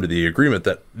everyone would come to the agreement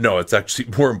that, no, it's actually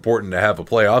more important to have a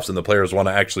playoffs, and the players want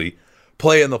to actually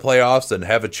play in the playoffs and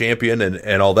have a champion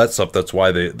and all that stuff. That's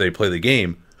why they play the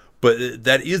game. But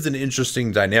that is an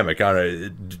interesting dynamic. I don't know,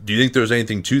 do you think there's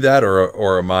anything to that,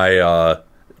 or am I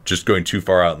just going too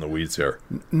far out in the weeds here?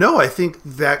 No, I think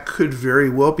that could very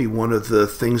well be one of the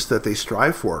things that they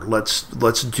strive for. Let's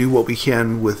do what we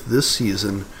can with this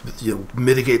season,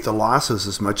 mitigate the losses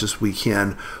as much as we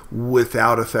can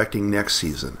without affecting next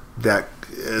season. That,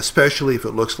 especially if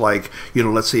it looks like,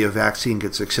 let's say a vaccine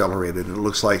gets accelerated and it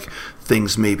looks like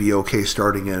things may be okay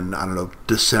starting in, I don't know,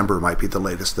 December might be the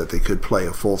latest that they could play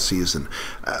a full season.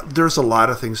 There's a lot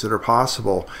of things that are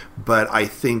possible, but I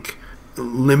think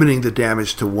limiting the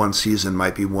damage to one season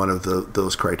might be one of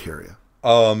those criteria.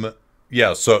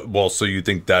 Yeah. So you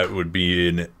think that would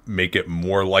make it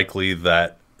more likely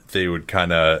that they would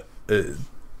kind of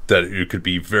that it could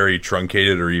be very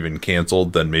truncated or even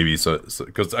canceled than maybe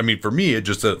because I mean, for me, it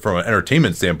just from an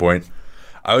entertainment standpoint,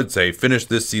 I would say finish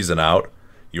this season out.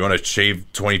 You want to shave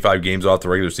 25 games off the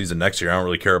regular season next year. I don't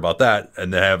really care about that,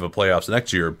 and then have a playoffs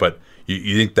next year. But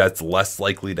you think that's less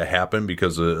likely to happen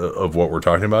because of what we're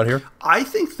talking about here? I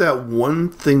think that one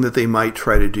thing that they might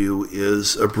try to do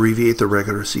is abbreviate the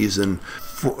regular season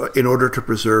in order to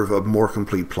preserve a more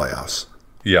complete playoffs.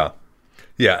 Yeah.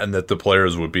 Yeah, and that the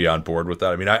players would be on board with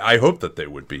that. I mean, I hope that they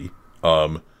would be.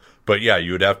 But yeah,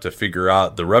 you would have to figure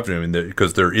out the revenue,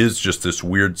 because there is just this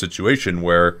weird situation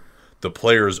where the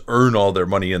players earn all their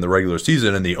money in the regular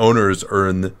season and the owners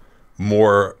earn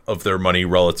more of their money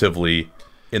relatively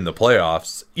in the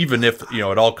playoffs, even if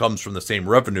it all comes from the same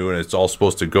revenue and it's all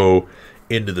supposed to go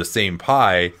into the same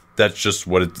pie. That's just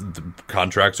what the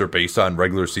contracts are based on: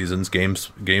 regular seasons,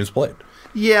 games played.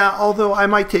 Yeah, although I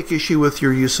might take issue with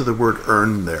your use of the word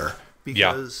earn there.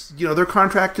 because their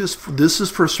contract is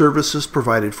for services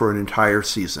provided for an entire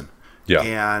season. Yeah.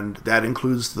 And that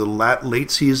includes the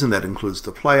late season, that includes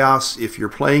the playoffs, if you're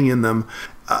playing in them.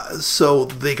 So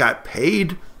they got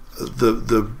paid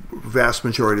the vast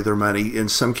majority of their money. In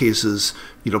some cases,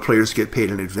 players get paid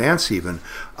in advance even.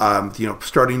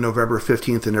 Starting November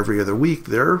 15th and every other week,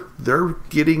 they're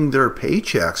getting their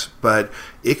paychecks, but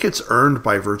it gets earned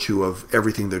by virtue of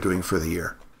everything they're doing for the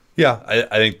year. Yeah,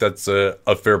 I think that's a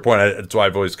fair point. That's why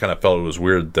I've always kind of felt it was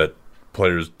weird that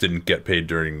players didn't get paid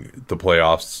during the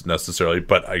playoffs necessarily,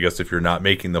 but I guess if you're not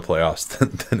making the playoffs,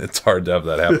 then it's hard to have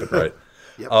that happen, right?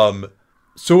 Yep.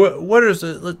 So what are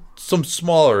some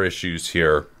smaller issues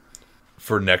here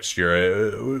for next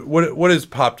year? What has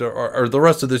popped, or the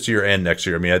rest of this year and next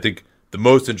year? I mean, I think the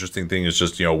most interesting thing is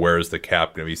just, where is the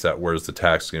cap going to be set? Where is the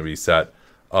tax going to be set?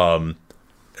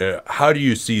 How do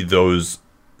you see those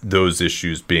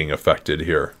issues being affected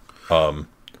here?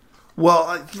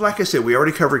 Well, like I said, we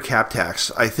already covered cap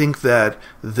tax. I think that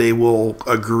they will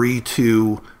agree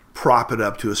to prop it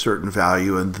up to a certain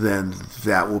value, and then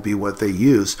that will be what they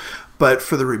use. But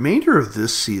for the remainder of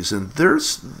this season,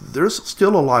 there's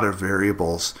still a lot of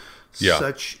variables,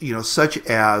 such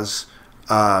as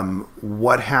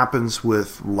what happens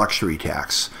with luxury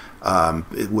tax,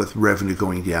 with revenue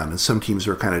going down, and some teams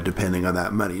are kind of depending on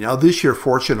that money. Now, this year,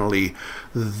 fortunately,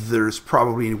 there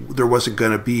wasn't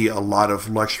going to be a lot of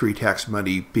luxury tax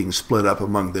money being split up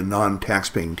among the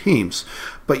non-tax-paying teams,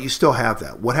 but you still have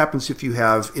that. What happens if you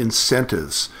have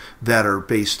incentives that are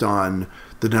based on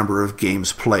the number of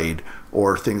games played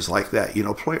or things like that?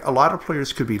 A lot of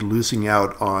players could be losing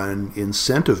out on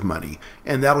incentive money,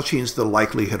 and that'll change the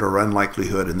likelihood or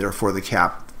unlikelihood, and therefore the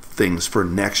cap things for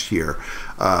next year.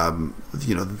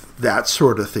 That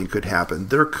sort of thing could happen.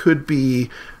 There could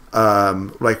be,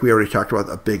 like we already talked about,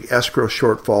 a big escrow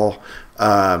shortfall.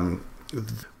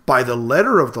 By the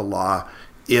letter of the law,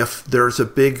 if there's a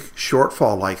big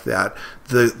shortfall like that,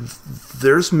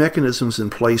 there's mechanisms in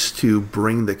place to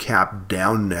bring the cap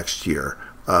down next year,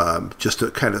 just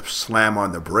to kind of slam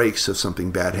on the brakes if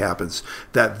something bad happens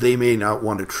that they may not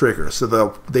want to trigger.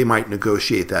 So they might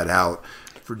negotiate that out.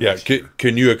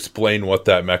 Can you explain what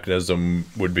that mechanism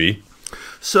would be?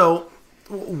 So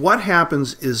what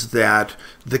happens is that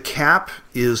the cap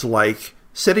is like,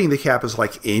 setting the cap is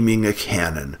like aiming a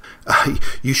cannon.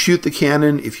 You shoot the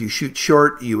cannon. If you shoot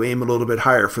short, you aim a little bit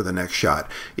higher for the next shot.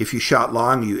 If you shot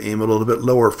long, you aim a little bit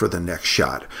lower for the next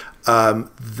shot.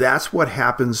 That's what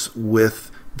happens with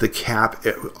the cap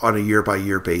on a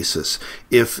year-by-year basis.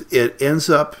 If it ends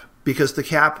up, because the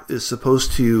cap is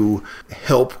supposed to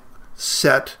help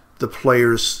set the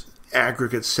players'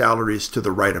 aggregate salaries to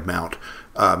the right amount,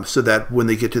 so that when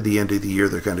they get to the end of the year,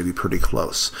 they're going to be pretty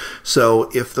close.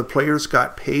 So if the players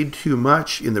got paid too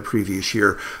much in the previous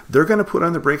year, they're going to put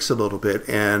on the brakes a little bit,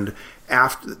 and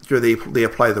after they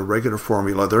apply the regular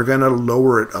formula, they're going to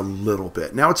lower it a little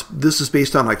bit. Now, this is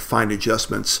based on like fine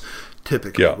adjustments,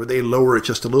 typically, where they lower it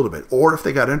just a little bit. Or if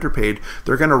they got underpaid,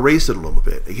 they're going to raise it a little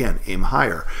bit. Again, aim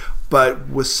higher. But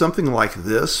with something like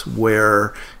this,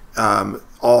 where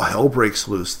all hell breaks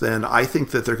loose, then I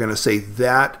think that they're going to say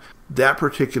that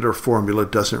particular formula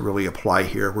doesn't really apply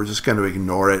here. We're just going to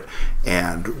ignore it,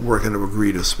 and we're going to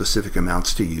agree to specific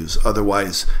amounts to use.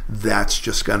 Otherwise, that's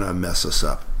just going to mess us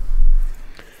up.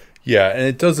 Yeah, and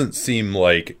it doesn't seem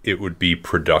like it would be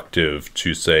productive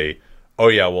to say, oh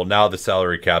yeah, well now the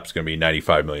salary cap's going to be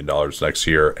 $95 million next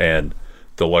year, and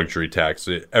the luxury tax,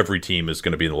 every team is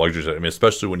going to be in the luxury tax. I mean,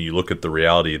 especially when you look at the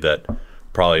reality that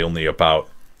probably only about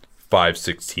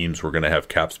 5-6 teams were going to have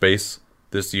cap space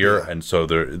this year, and so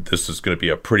this is going to be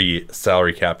a pretty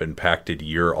salary cap impacted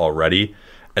year already.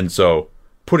 And so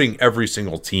putting every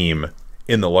single team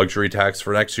in the luxury tax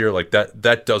for next year, like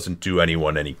that doesn't do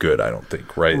anyone any good, I don't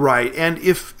think, right? Right. And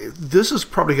if this is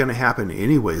probably going to happen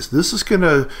anyways, this is going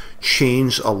to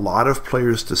change a lot of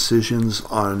players' decisions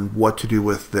on what to do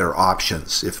with their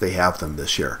options if they have them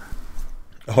this year.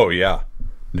 Oh yeah,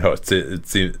 no,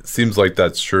 it seems like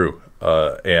that's true.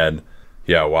 And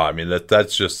yeah, wow. I mean,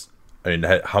 that's just, I mean,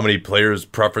 how many players'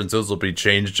 preferences will be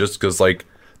changed just because, like,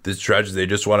 this tragedy, they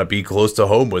just want to be close to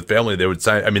home with family. They would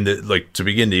sign. I mean, to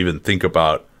begin to even think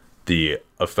about the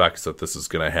effects that this is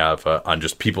going to have on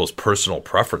just people's personal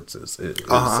preferences, it's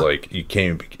like you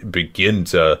can't begin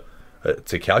to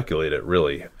calculate it,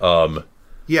 really.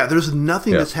 Yeah, there's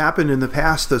nothing that's happened in the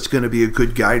past that's going to be a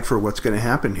good guide for what's going to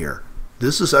happen here.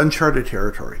 This is uncharted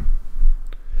territory.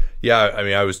 Yeah, I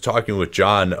mean, I was talking with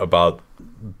John about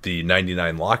the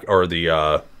 99 lock, or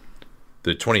the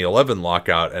 2011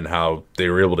 lockout, and how they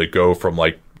were able to go from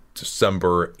like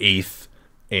December 8th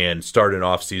and start an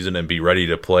off season and be ready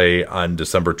to play on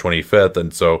December 25th.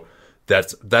 And so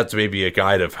that's maybe a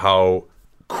guide of how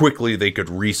quickly they could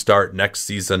restart next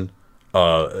season,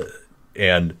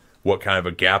 and what kind of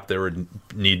a gap there would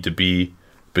need to be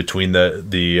between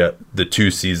the two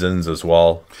seasons as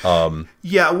well.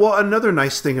 Yeah, well, another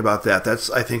nice thing about that's,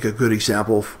 I think, a good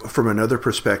example from another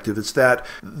perspective. It's that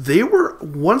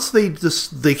once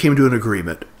they came to an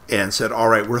agreement and said, all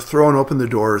right, we're throwing open the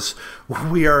doors.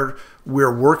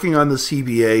 We're working on the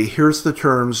CBA. Here's the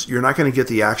terms. You're not going to get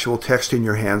the actual text in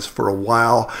your hands for a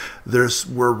while.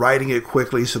 We're writing it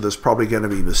quickly, so there's probably going to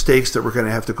be mistakes that we're going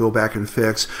to have to go back and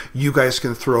fix. You guys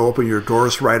can throw open your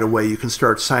doors right away. You can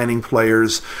start signing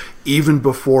players even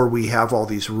before we have all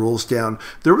these rules down.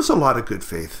 There was a lot of good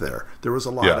faith there. There was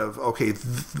a lot of, okay,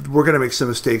 we're going to make some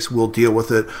mistakes. We'll deal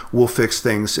with it. We'll fix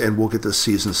things, and we'll get the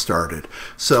season started.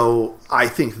 So I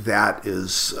think that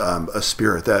is a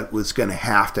spirit that was going to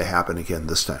happen again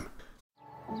this time.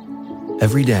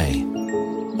 Every day,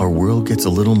 our world gets a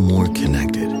little more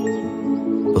connected,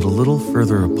 but a little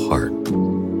further apart.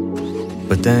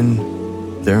 But then,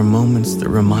 there are moments that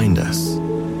remind us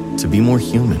to be more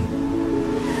human.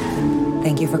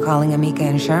 Thank you for calling Amica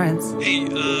Insurance. Hey,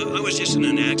 I was just in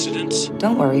an accident.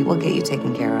 Don't worry, we'll get you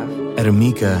taken care of. At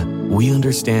Amica, we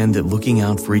understand that looking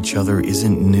out for each other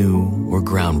isn't new or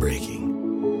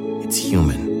groundbreaking. It's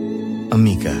human.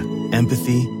 Amica,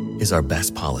 empathy is our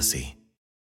best policy.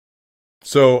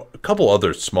 So a couple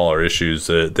other smaller issues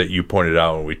that you pointed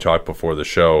out when we talked before the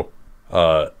show.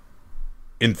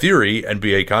 In theory,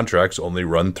 NBA contracts only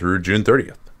run through June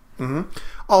 30th. Mm-hmm.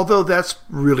 Although that's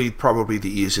really probably the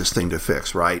easiest thing to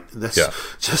fix, right? That's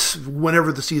just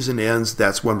whenever the season ends,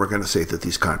 that's when we're going to say that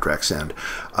these contracts end.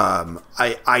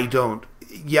 I don't.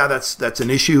 Yeah, that's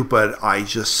an issue, but I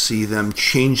just see them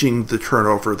changing the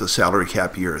turnover of the salary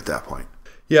cap year at that point.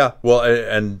 Yeah, well,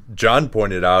 and John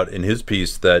pointed out in his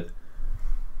piece that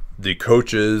the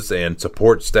coaches and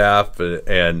support staff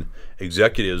and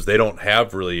executives, they don't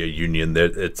have really a union.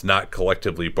 That it's not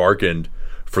collectively bargained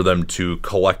for them to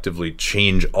collectively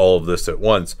change all of this at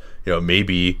once.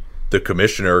 Maybe the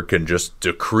commissioner can just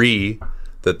decree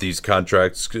that these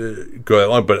contracts go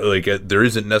along, but there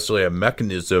isn't necessarily a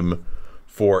mechanism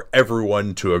for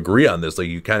everyone to agree on this.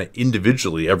 You kind of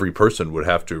individually, every person would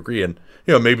have to agree, and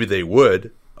maybe they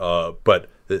would, but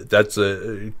that's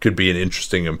could be an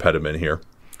interesting impediment here.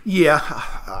 Yeah,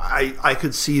 I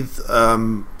could see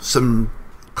some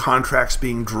contracts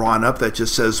being drawn up that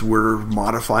just says we're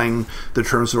modifying the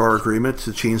terms of our agreement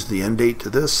to change the end date to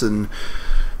this, and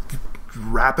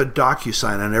rapid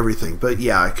DocuSign on everything. But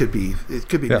yeah, it could be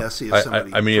messy if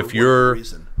somebody. I mean,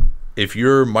 if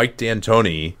you're Mike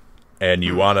D'Antoni and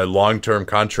you want a long-term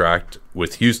contract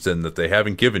with Houston that they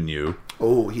haven't given you.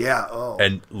 Oh yeah. Oh.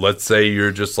 And let's say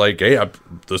you're just like, hey,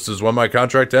 this is when my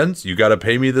contract ends. You got to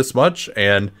pay me this much,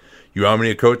 and you want me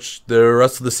to coach the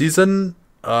rest of the season.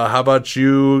 How about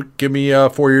you give me a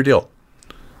 4-year deal?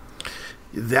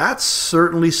 That's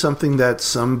certainly something that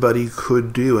somebody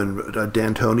could do, and a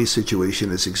D'Antoni situation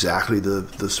is exactly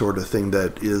the sort of thing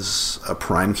that is a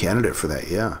prime candidate for that,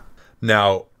 yeah.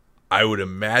 Now, I would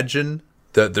imagine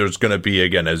that there's going to be,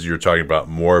 again, as you're talking about,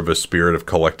 more of a spirit of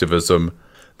collectivism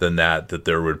than that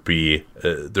there would be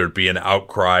there'd be an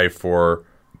outcry for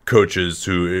coaches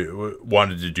who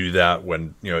wanted to do that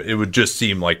when it would just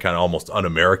seem like kind of almost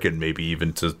un-American, maybe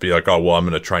even to be like, oh well, I'm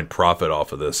going to try and profit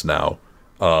off of this now,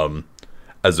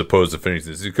 as opposed to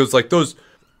finishing this, because those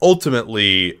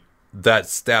ultimately that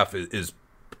staff is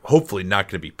hopefully not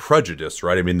going to be prejudiced,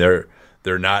 right? I mean, they're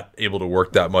not able to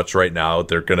work that much right now.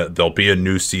 There'll be a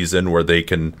new season where they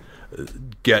can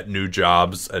get new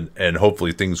jobs, and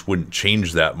hopefully things wouldn't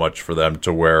change that much for them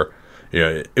to where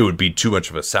it would be too much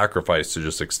of a sacrifice to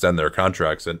just extend their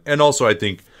contracts. And also I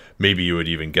think maybe you would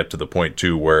even get to the point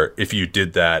too where if you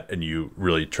did that and you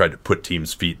really tried to put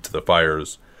teams' feet to the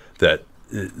fires, that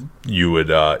you would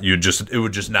it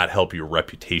would just not help your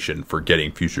reputation for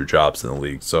getting future jobs in the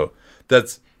league. So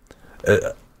that's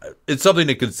it's something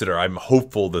to consider. I'm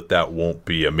hopeful that won't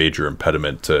be a major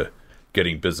impediment to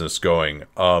getting business going.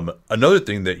 Another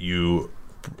thing that you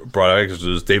brought up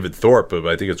was David Thorpe, but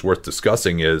I think it's worth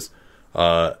discussing is,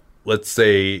 let's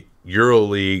say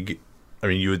EuroLeague. I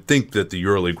mean, you would think that the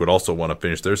EuroLeague would also want to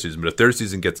finish their season, but if their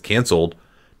season gets canceled,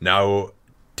 now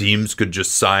teams could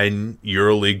just sign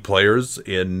EuroLeague players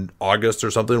in August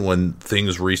or something when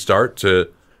things restart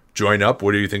to join up.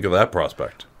 What do you think of that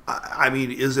prospect? I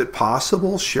mean, is it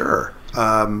possible? Sure.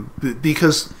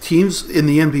 Because teams in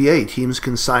the NBA, teams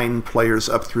can sign players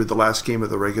up through the last game of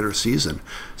the regular season.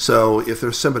 So if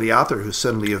there's somebody out there who's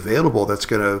suddenly available that's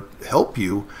going to help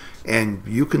you, and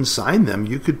you can sign them,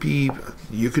 you could be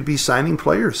signing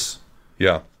players.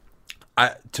 Yeah,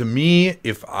 to me,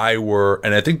 if I were,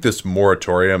 and I think this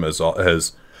moratorium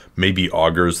has maybe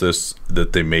augurs this,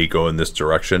 that they may go in this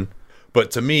direction.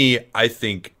 But to me, I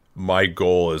think my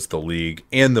goal as the league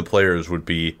and the players would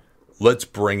be, let's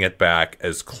bring it back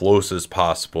as close as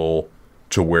possible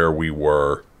to where we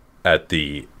were at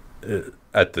the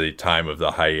time of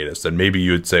the hiatus. And maybe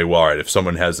you would say, well, all right, if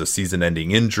someone has a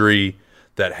season-ending injury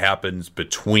that happens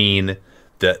between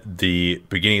the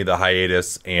beginning of the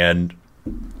hiatus and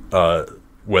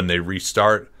when they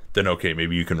restart, then okay,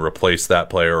 maybe you can replace that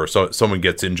player, or someone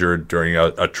gets injured during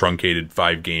a truncated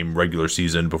 5-game regular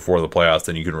season before the playoffs,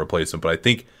 then you can replace them. But I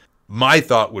think my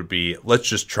thought would be, let's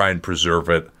just try and preserve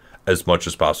it as much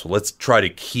as possible. Let's try to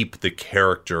keep the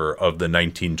character of the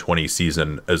 1920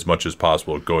 season as much as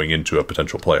possible going into a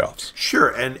potential playoffs. Sure,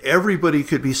 and everybody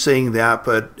could be saying that,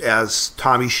 but as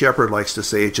Tommy Shepard likes to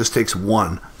say, it just takes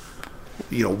one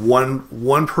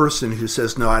person who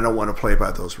says, no, I don't want to play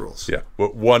by those rules. Yeah,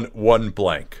 one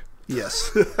blank.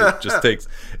 Yes.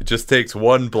 It just takes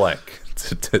one blank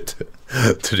to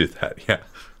do that. Yeah.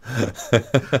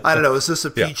 I don't know. Is this a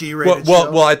PG rated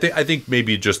show? Well, I think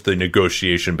maybe just the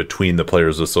negotiation between the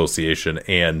Players Association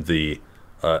and the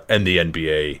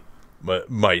NBA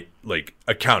might like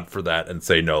account for that and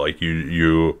say, no, like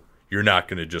you're not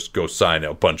going to just go sign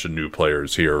a bunch of new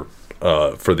players here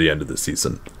for the end of the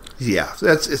season. Yeah,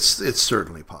 it's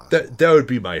certainly possible. That would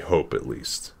be my hope, at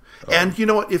least. And you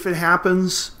know what? If it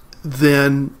happens,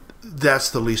 then that's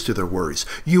the least of their worries.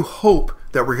 You hope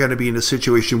that we're going to be in a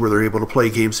situation where they're able to play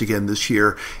games again this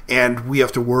year, and we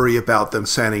have to worry about them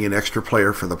signing an extra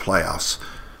player for the playoffs.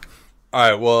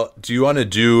 All right, well, do you want to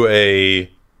do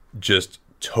a just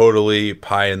totally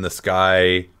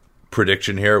pie-in-the-sky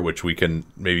prediction here, which we can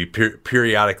maybe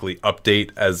periodically update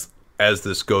as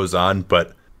this goes on?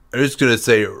 But I'm just going to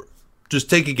say, just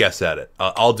take a guess at it.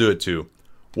 I'll do it too.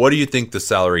 What do you think the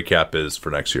salary cap is for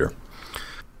next year?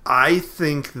 I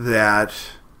think that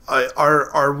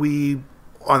are we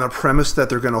on the premise that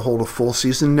they're going to hold a full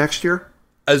season next year?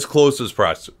 As close as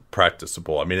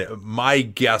practicable. I mean, my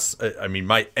guess. I mean,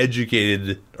 my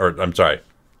educated, or I'm sorry.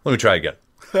 Let me try again.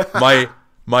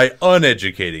 My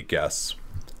uneducated guess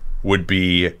would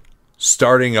be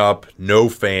starting up, no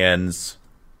fans,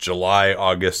 July,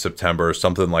 August, September,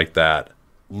 something like that,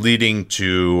 leading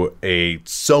to a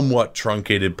somewhat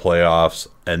truncated playoffs,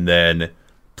 and then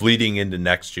bleeding into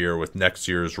next year with next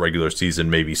year's regular season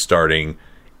maybe starting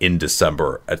in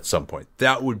December at some point.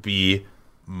 That would be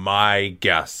my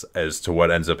guess as to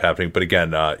what ends up happening. But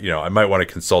again, I might want to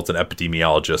consult an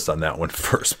epidemiologist on that one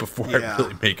first before I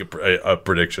really make a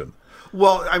prediction.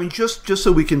 Well, I mean, just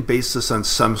so we can base this on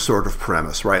some sort of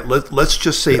premise, right? Let's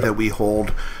just say that we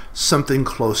hold something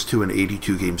close to an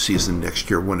 82-game season next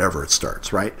year whenever it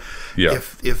starts, right? Yeah.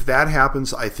 If that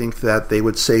happens, I think that they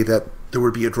would say that there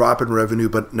would be a drop in revenue,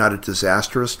 but not a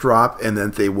disastrous drop, and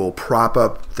then they will prop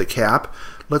up the cap.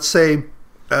 Let's say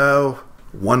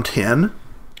 110.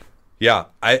 Yeah,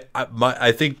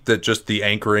 I think that just the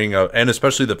anchoring of, and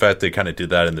especially the fact they kind of did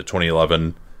that in the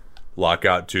 2011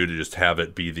 lockout too, to just have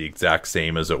it be the exact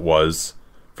same as it was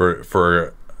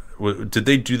for did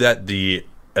they do that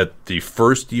at the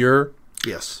first year?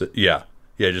 Yes. Yeah,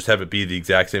 just have it be the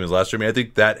exact same as last year. I mean, I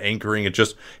think that anchoring, it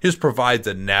just provides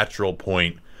a natural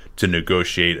point to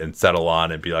negotiate and settle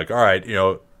on and be like, all right,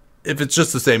 if it's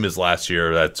just the same as last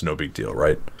year, that's no big deal,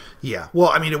 right? Yeah. Well,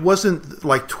 I mean, it wasn't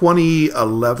like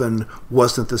 2011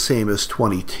 wasn't the same as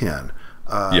 2010.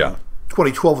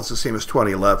 2012 is the same as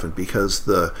 2011 because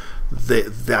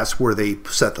that's where they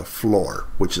set the floor,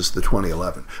 which is the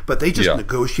 2011. But they just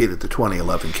negotiated the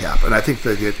 2011 cap, and I think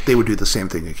that they would do the same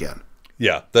thing again.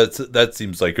 Yeah, that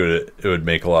seems like it would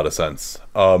make a lot of sense.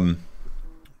 And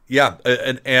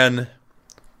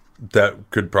that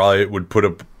would put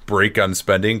a break on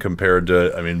spending compared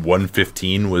to,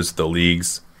 115 was the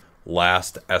league's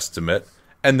last estimate.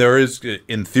 And there is,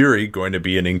 in theory, going to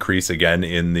be an increase again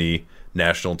in the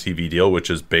national TV deal, which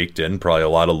is baked in. Probably a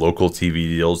lot of local TV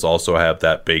deals also have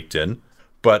that baked in.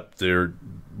 But they're,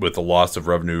 with the loss of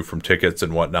revenue from tickets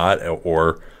and whatnot,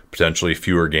 or potentially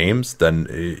fewer games,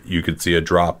 then you could see a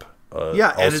drop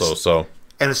also.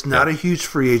 And it's not a huge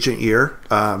free agent year,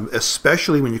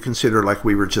 especially when you consider, like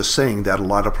we were just saying, that a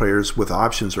lot of players with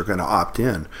options are going to opt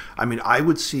in. I mean, I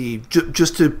would see,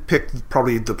 just to pick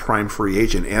probably the prime free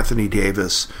agent, Anthony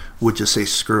Davis would just say,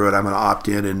 screw it, I'm going to opt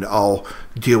in and I'll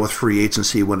deal with free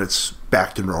agency when it's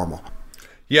back to normal.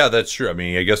 Yeah, that's true. I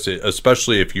mean, I guess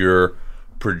especially if you're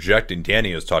projecting,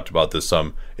 Danny has talked about this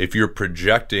some, if you're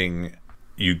projecting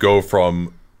you go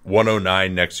from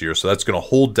 109 next year, so that's going to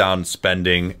hold down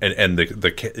spending, and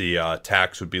the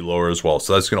tax would be lower as well.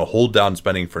 So that's going to hold down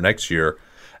spending for next year,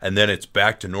 and then it's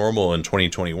back to normal in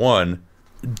 2021,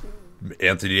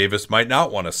 Anthony Davis might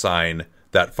not want to sign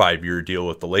that 5-year deal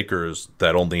with the Lakers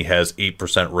that only has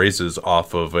 8% raises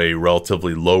off of a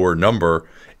relatively lower number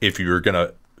if you're going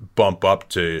to bump up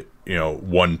to,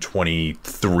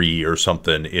 123 or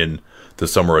something in the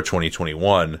summer of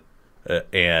 2021,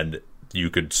 and you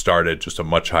could start at just a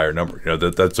much higher number.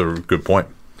 That's a good point.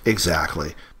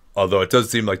 Exactly. Although it does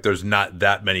seem like there's not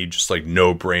that many just like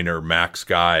no-brainer max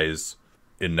guys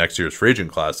in next year's free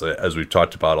agent class, as we've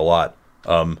talked about a lot.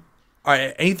 All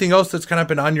right, anything else that's kind of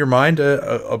been on your mind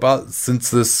about since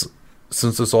this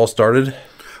all started?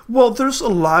 Well, there's a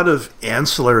lot of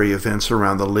ancillary events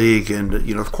around the league, and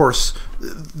of course,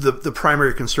 the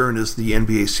primary concern is the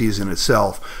NBA season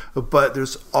itself. But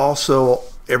there's also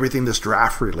everything that's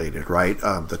draft related, right?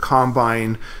 The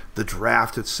combine, the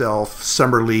draft itself,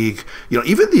 summer league,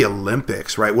 even the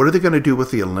Olympics, right? What are they going to do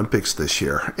with the Olympics this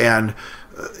year? And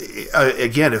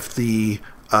again, if the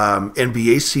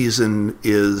NBA season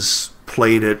is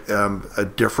played at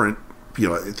a different,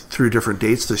 through different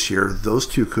dates this year, those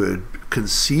two could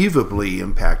conceivably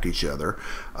impact each other.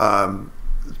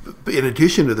 In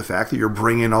addition to the fact that you're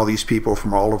bringing all these people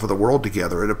from all over the world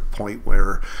together at a point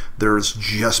where there's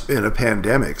just been a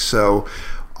pandemic. So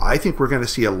I think we're going to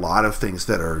see a lot of things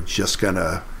that are just going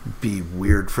to be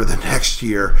weird for the next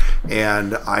year.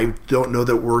 And I don't know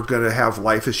that we're going to have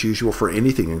life as usual for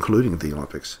anything, including the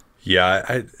Olympics.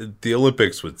 Yeah, the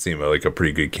Olympics would seem like a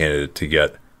pretty good candidate to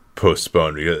get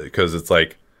postponed because it's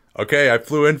like, okay, I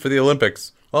flew in for the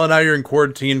Olympics. Well, now you're in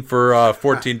quarantine for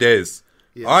 14 days.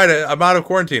 Yeah. All right, I'm out of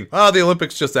quarantine. Oh, the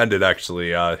Olympics just ended,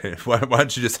 actually. Why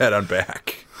don't you just head on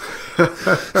back?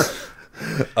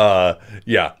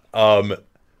 Yeah.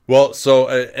 Well, so,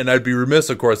 and I'd be remiss,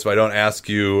 of course, if I don't ask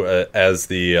you as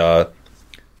the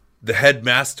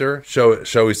headmaster,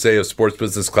 shall we say, of Sports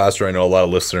Business Classroom. I know a lot of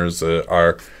listeners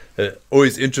are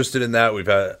always interested in that. We've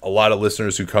had a lot of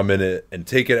listeners who come in and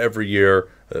take it every year.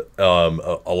 A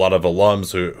lot of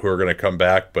alums who are going to come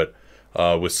back, but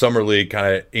with Summer League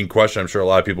kind of in question, I'm sure a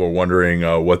lot of people are wondering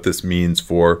what this means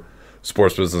for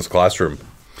Sports Business Classroom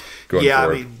going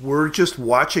forward. I mean, we're just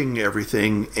watching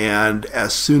everything, and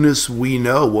as soon as we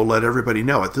know, we'll let everybody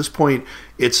know. At this point,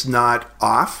 it's not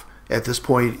off. At this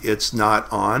point, it's not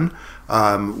on.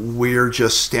 We're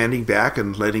just standing back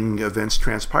and letting events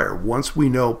transpire. Once we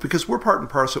know, because we're part and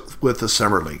parcel with the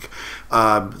Summer League.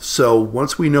 So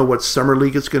once we know what Summer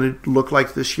League is going to look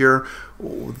like this year,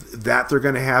 that they're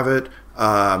going to have it,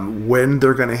 when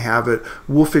they're going to have it,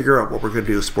 we'll figure out what we're going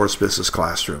to do with Sports Business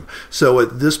Classroom. So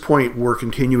at this point, we're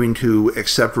continuing to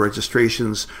accept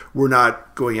registrations. We're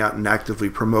not going out and actively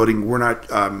promoting. We're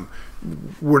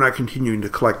not continuing to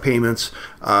collect payments.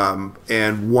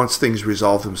 And once things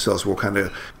resolve themselves, we'll kind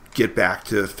of get back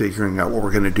to figuring out what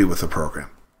we're going to do with the program.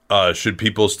 Should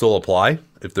people still apply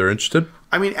if they're interested?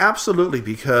 I mean, absolutely,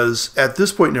 because at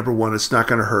this point, number one, it's not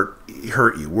going to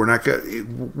hurt you. We're not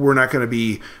going to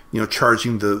be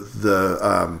charging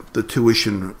the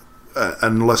tuition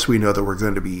unless we know that we're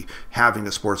going to be having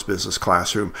a Sports Business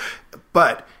Classroom.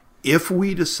 But if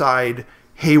we decide,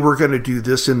 hey, we're going to do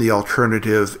this in the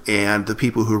alternative, and the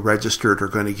people who registered are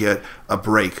going to get a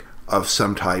break of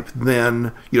some type,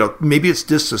 then, maybe it's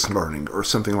distance learning or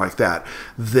something like that,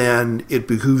 then it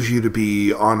behooves you to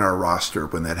be on our roster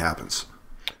when that happens.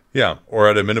 Yeah, or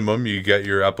at a minimum, you get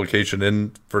your application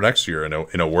in for next year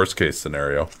in a worst case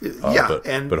scenario.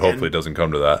 But hopefully it doesn't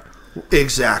come to that.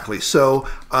 Exactly. So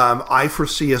I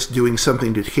foresee us doing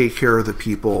something to take care of the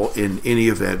people in any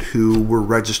event who were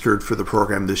registered for the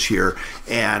program this year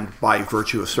and by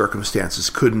virtue of circumstances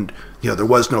couldn't, there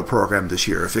was no program this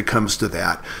year if it comes to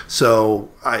that.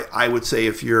 So I would say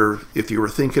if you were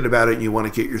thinking about it and you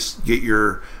want to get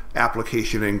your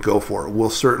application in, go for it. We'll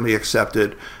certainly accept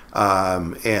it,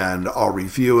 and I'll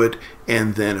review it.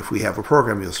 And then if we have a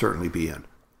program, you'll certainly be in.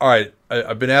 All right.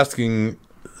 I've been asking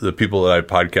the people that I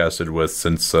podcasted with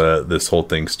since this whole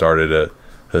thing started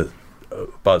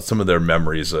about some of their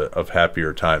memories of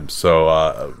happier times. So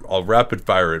I'll rapid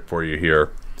fire it for you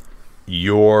here.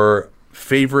 Your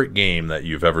favorite game that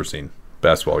you've ever seen,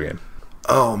 basketball game?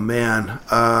 Oh man,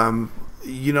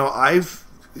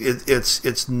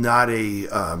 it's not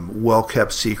a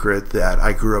well-kept secret that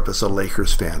I grew up as a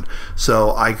Lakers fan.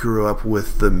 So I grew up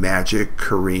with the Magic,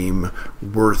 Kareem,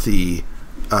 Worthy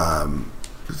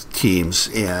teams,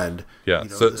 and yeah.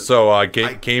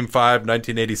 Game 5,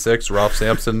 1986, Ralph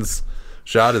Sampson's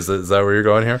shot. Is that where you're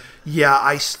going here? Yeah,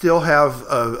 I still have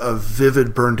a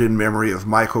vivid, burned-in memory of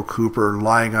Michael Cooper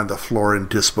lying on the floor in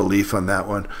disbelief on that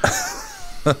one.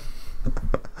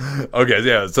 Okay,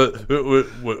 yeah. So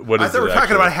what is I thought we were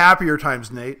talking about happier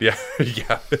times, Nate. Yeah,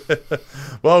 yeah.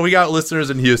 Well, we got listeners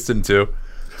in Houston too.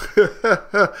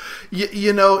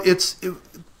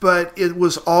 But it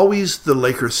was always the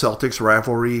Lakers-Celtics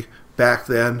rivalry back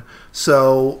then.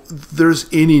 So there's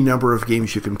any number of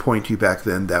games you can point to back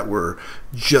then that were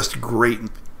just great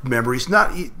memories.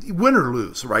 Not win or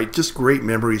lose, right? Just great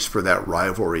memories for that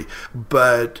rivalry.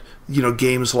 But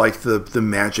games like the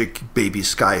Magic Baby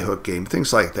Skyhook game,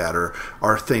 things like that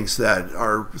are things that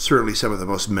are certainly some of the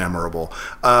most memorable.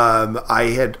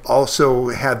 I had also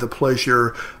had the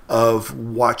pleasure of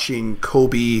watching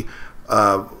Kobe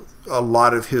a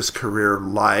lot of his career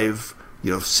live,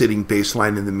 sitting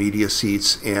baseline in the media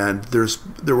seats, and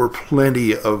there were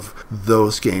plenty of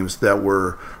those games that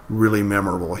were really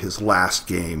memorable. His last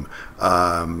game,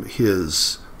 I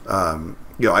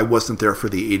wasn't there for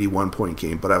the 81-point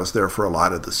game, but I was there for a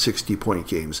lot of the 60-point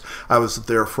games. I was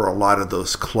there for a lot of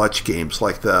those clutch games,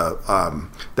 like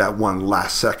that one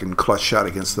last-second clutch shot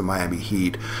against the Miami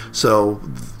Heat. So,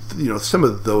 some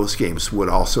of those games would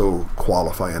also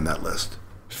qualify on that list.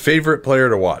 Favorite player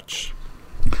to watch?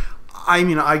 I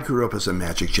mean, I grew up as a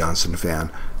Magic Johnson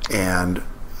fan, and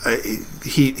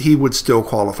he would still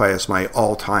qualify as my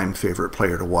all-time favorite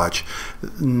player to watch.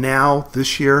 Now,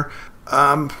 this year,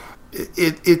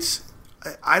 it's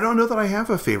I don't know that I have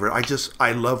a favorite.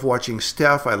 I love watching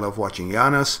Steph. I love watching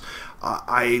Giannis.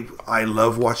 I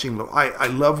love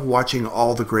watching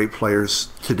all the great players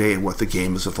today and what the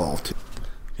game has evolved to.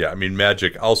 Yeah, I mean,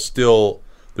 Magic.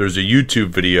 There's a YouTube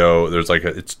video. There's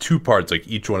it's 2 parts. Like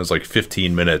each one is like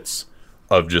 15 minutes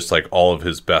of just like all of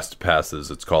his best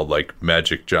passes. It's called like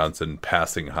Magic Johnson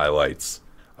passing highlights.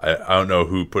 I don't know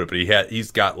who put it, but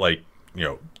he's got like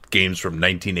games from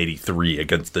 1983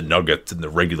 against the Nuggets in the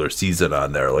regular season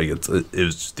on there. Like it was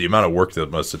just, the amount of work that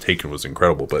it must have taken was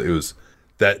incredible. But it was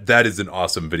that is an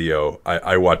awesome video.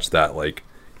 I watched that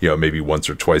maybe once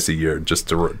or twice a year just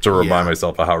to remind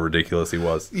myself of how ridiculous he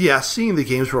was. Yeah, seeing the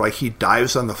games where he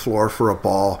dives on the floor for a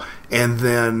ball and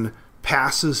then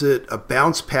passes it, a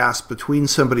bounce pass between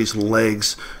somebody's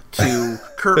legs to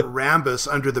Kurt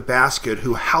Rambis under the basket,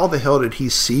 who, how the hell did he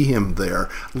see him there,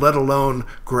 let alone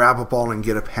grab a ball and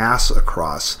get a pass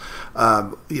across?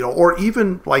 Or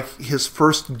even like his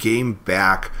first game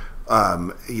back,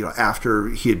 after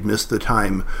he had missed the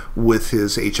time with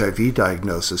his HIV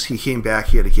diagnosis. He came back,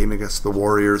 he had a game against the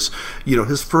Warriors.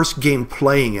 His first game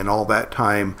playing in all that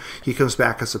time, he comes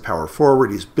back as a power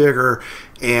forward, he's bigger,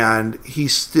 and he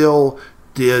still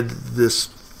did this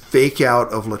fake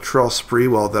out of Latrell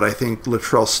Sprewell that I think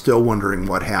Latrell's still wondering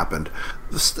what happened.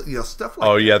 Stuff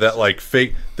like that. That like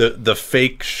fake, the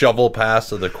fake shovel pass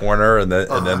to the corner and then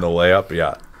the layup,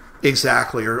 yeah.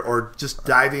 Exactly, or just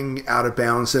diving out of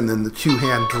bounds and then the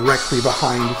 2-hand directly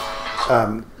behind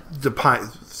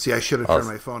See, I should have turned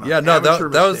my phone off. Yeah, no,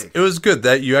 it was good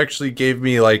that you actually gave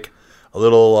me like a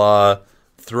little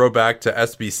throwback to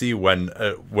SBC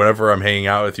whenever I'm hanging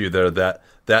out with you there.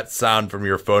 That sound from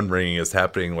your phone ringing is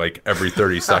happening like every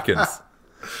 30 seconds.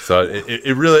 So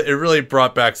it really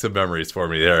brought back some memories for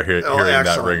me there, hearing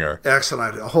that ringer.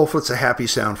 Excellent. Hopefully it's a happy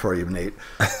sound for you, Nate.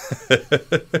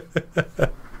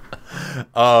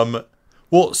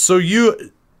 Well, so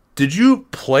did you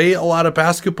play a lot of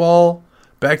basketball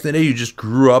back in the day? You just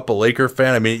grew up a Laker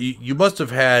fan. I mean, you must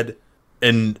have had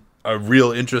a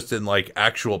real interest in like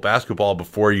actual basketball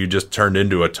before you just turned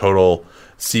into a total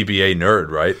CBA nerd,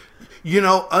 right?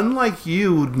 Unlike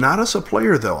you, not as a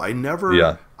player though. I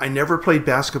never played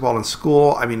basketball in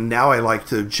school. I mean, now I like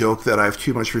to joke that I have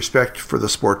too much respect for the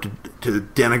sport to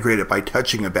denigrate it by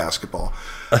touching a basketball.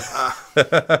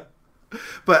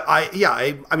 But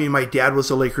I mean, my dad was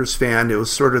a Lakers fan. It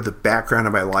was sort of the background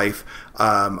of my life.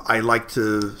 I like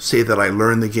to say that I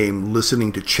learned the game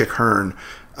listening to Chick Hearn,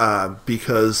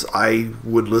 because I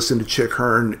would listen to Chick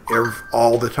Hearn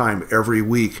all the time, every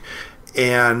week.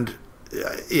 And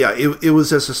it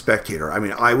was as a spectator. I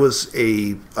mean, I was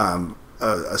a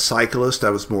cyclist. I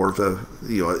was more of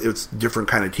it's a different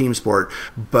kind of team sport,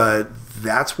 but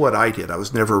that's what I did. I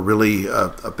was never really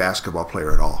a basketball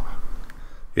player at all.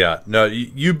 Yeah, no,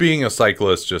 you being a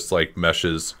cyclist just like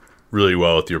meshes really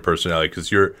well with your personality,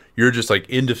 because you're just like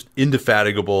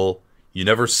indefatigable. You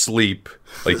never sleep.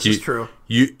 Like this is true.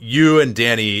 You and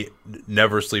Danny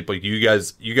never sleep. Like you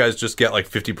guys just get like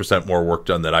 50% more work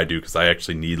done than I do, because I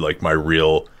actually need like my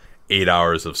real 8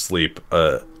 hours of sleep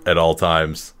at all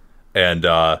times. And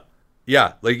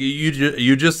yeah, like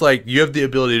you just like you have the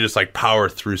ability to just like power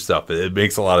through stuff. It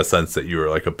makes a lot of sense that you were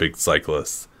like a big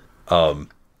cyclist.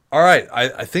 All right,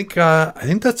 I think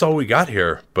that's all we got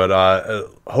here. But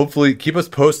hopefully, keep us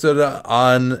posted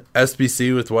on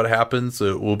SBC with what happens.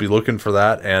 We'll be looking for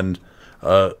that, and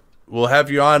we'll have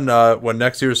you on when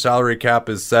next year's salary cap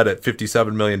is set at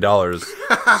 $57 million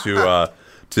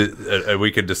to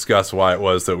we can discuss why it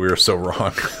was that we were so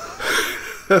wrong.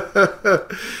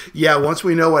 Yeah, once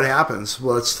we know what happens,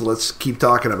 let's keep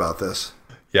talking about this.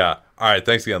 Yeah. All right.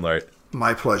 Thanks again, Larry.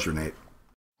 My pleasure, Nate.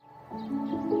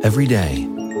 Every day,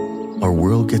 our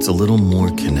world gets a little more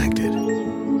connected,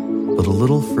 but a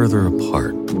little further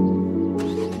apart.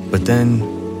 But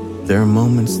then, there are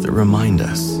moments that remind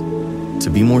us to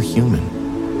be more human.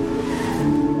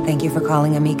 Thank you for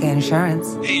calling Amica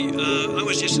Insurance. Hey, I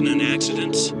was just in an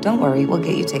accident. Don't worry, we'll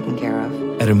get you taken care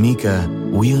of. At Amica,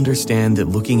 we understand that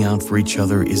looking out for each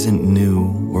other isn't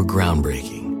new or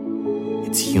groundbreaking.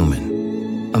 It's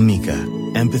human. Amica,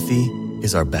 empathy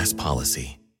is our best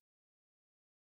policy.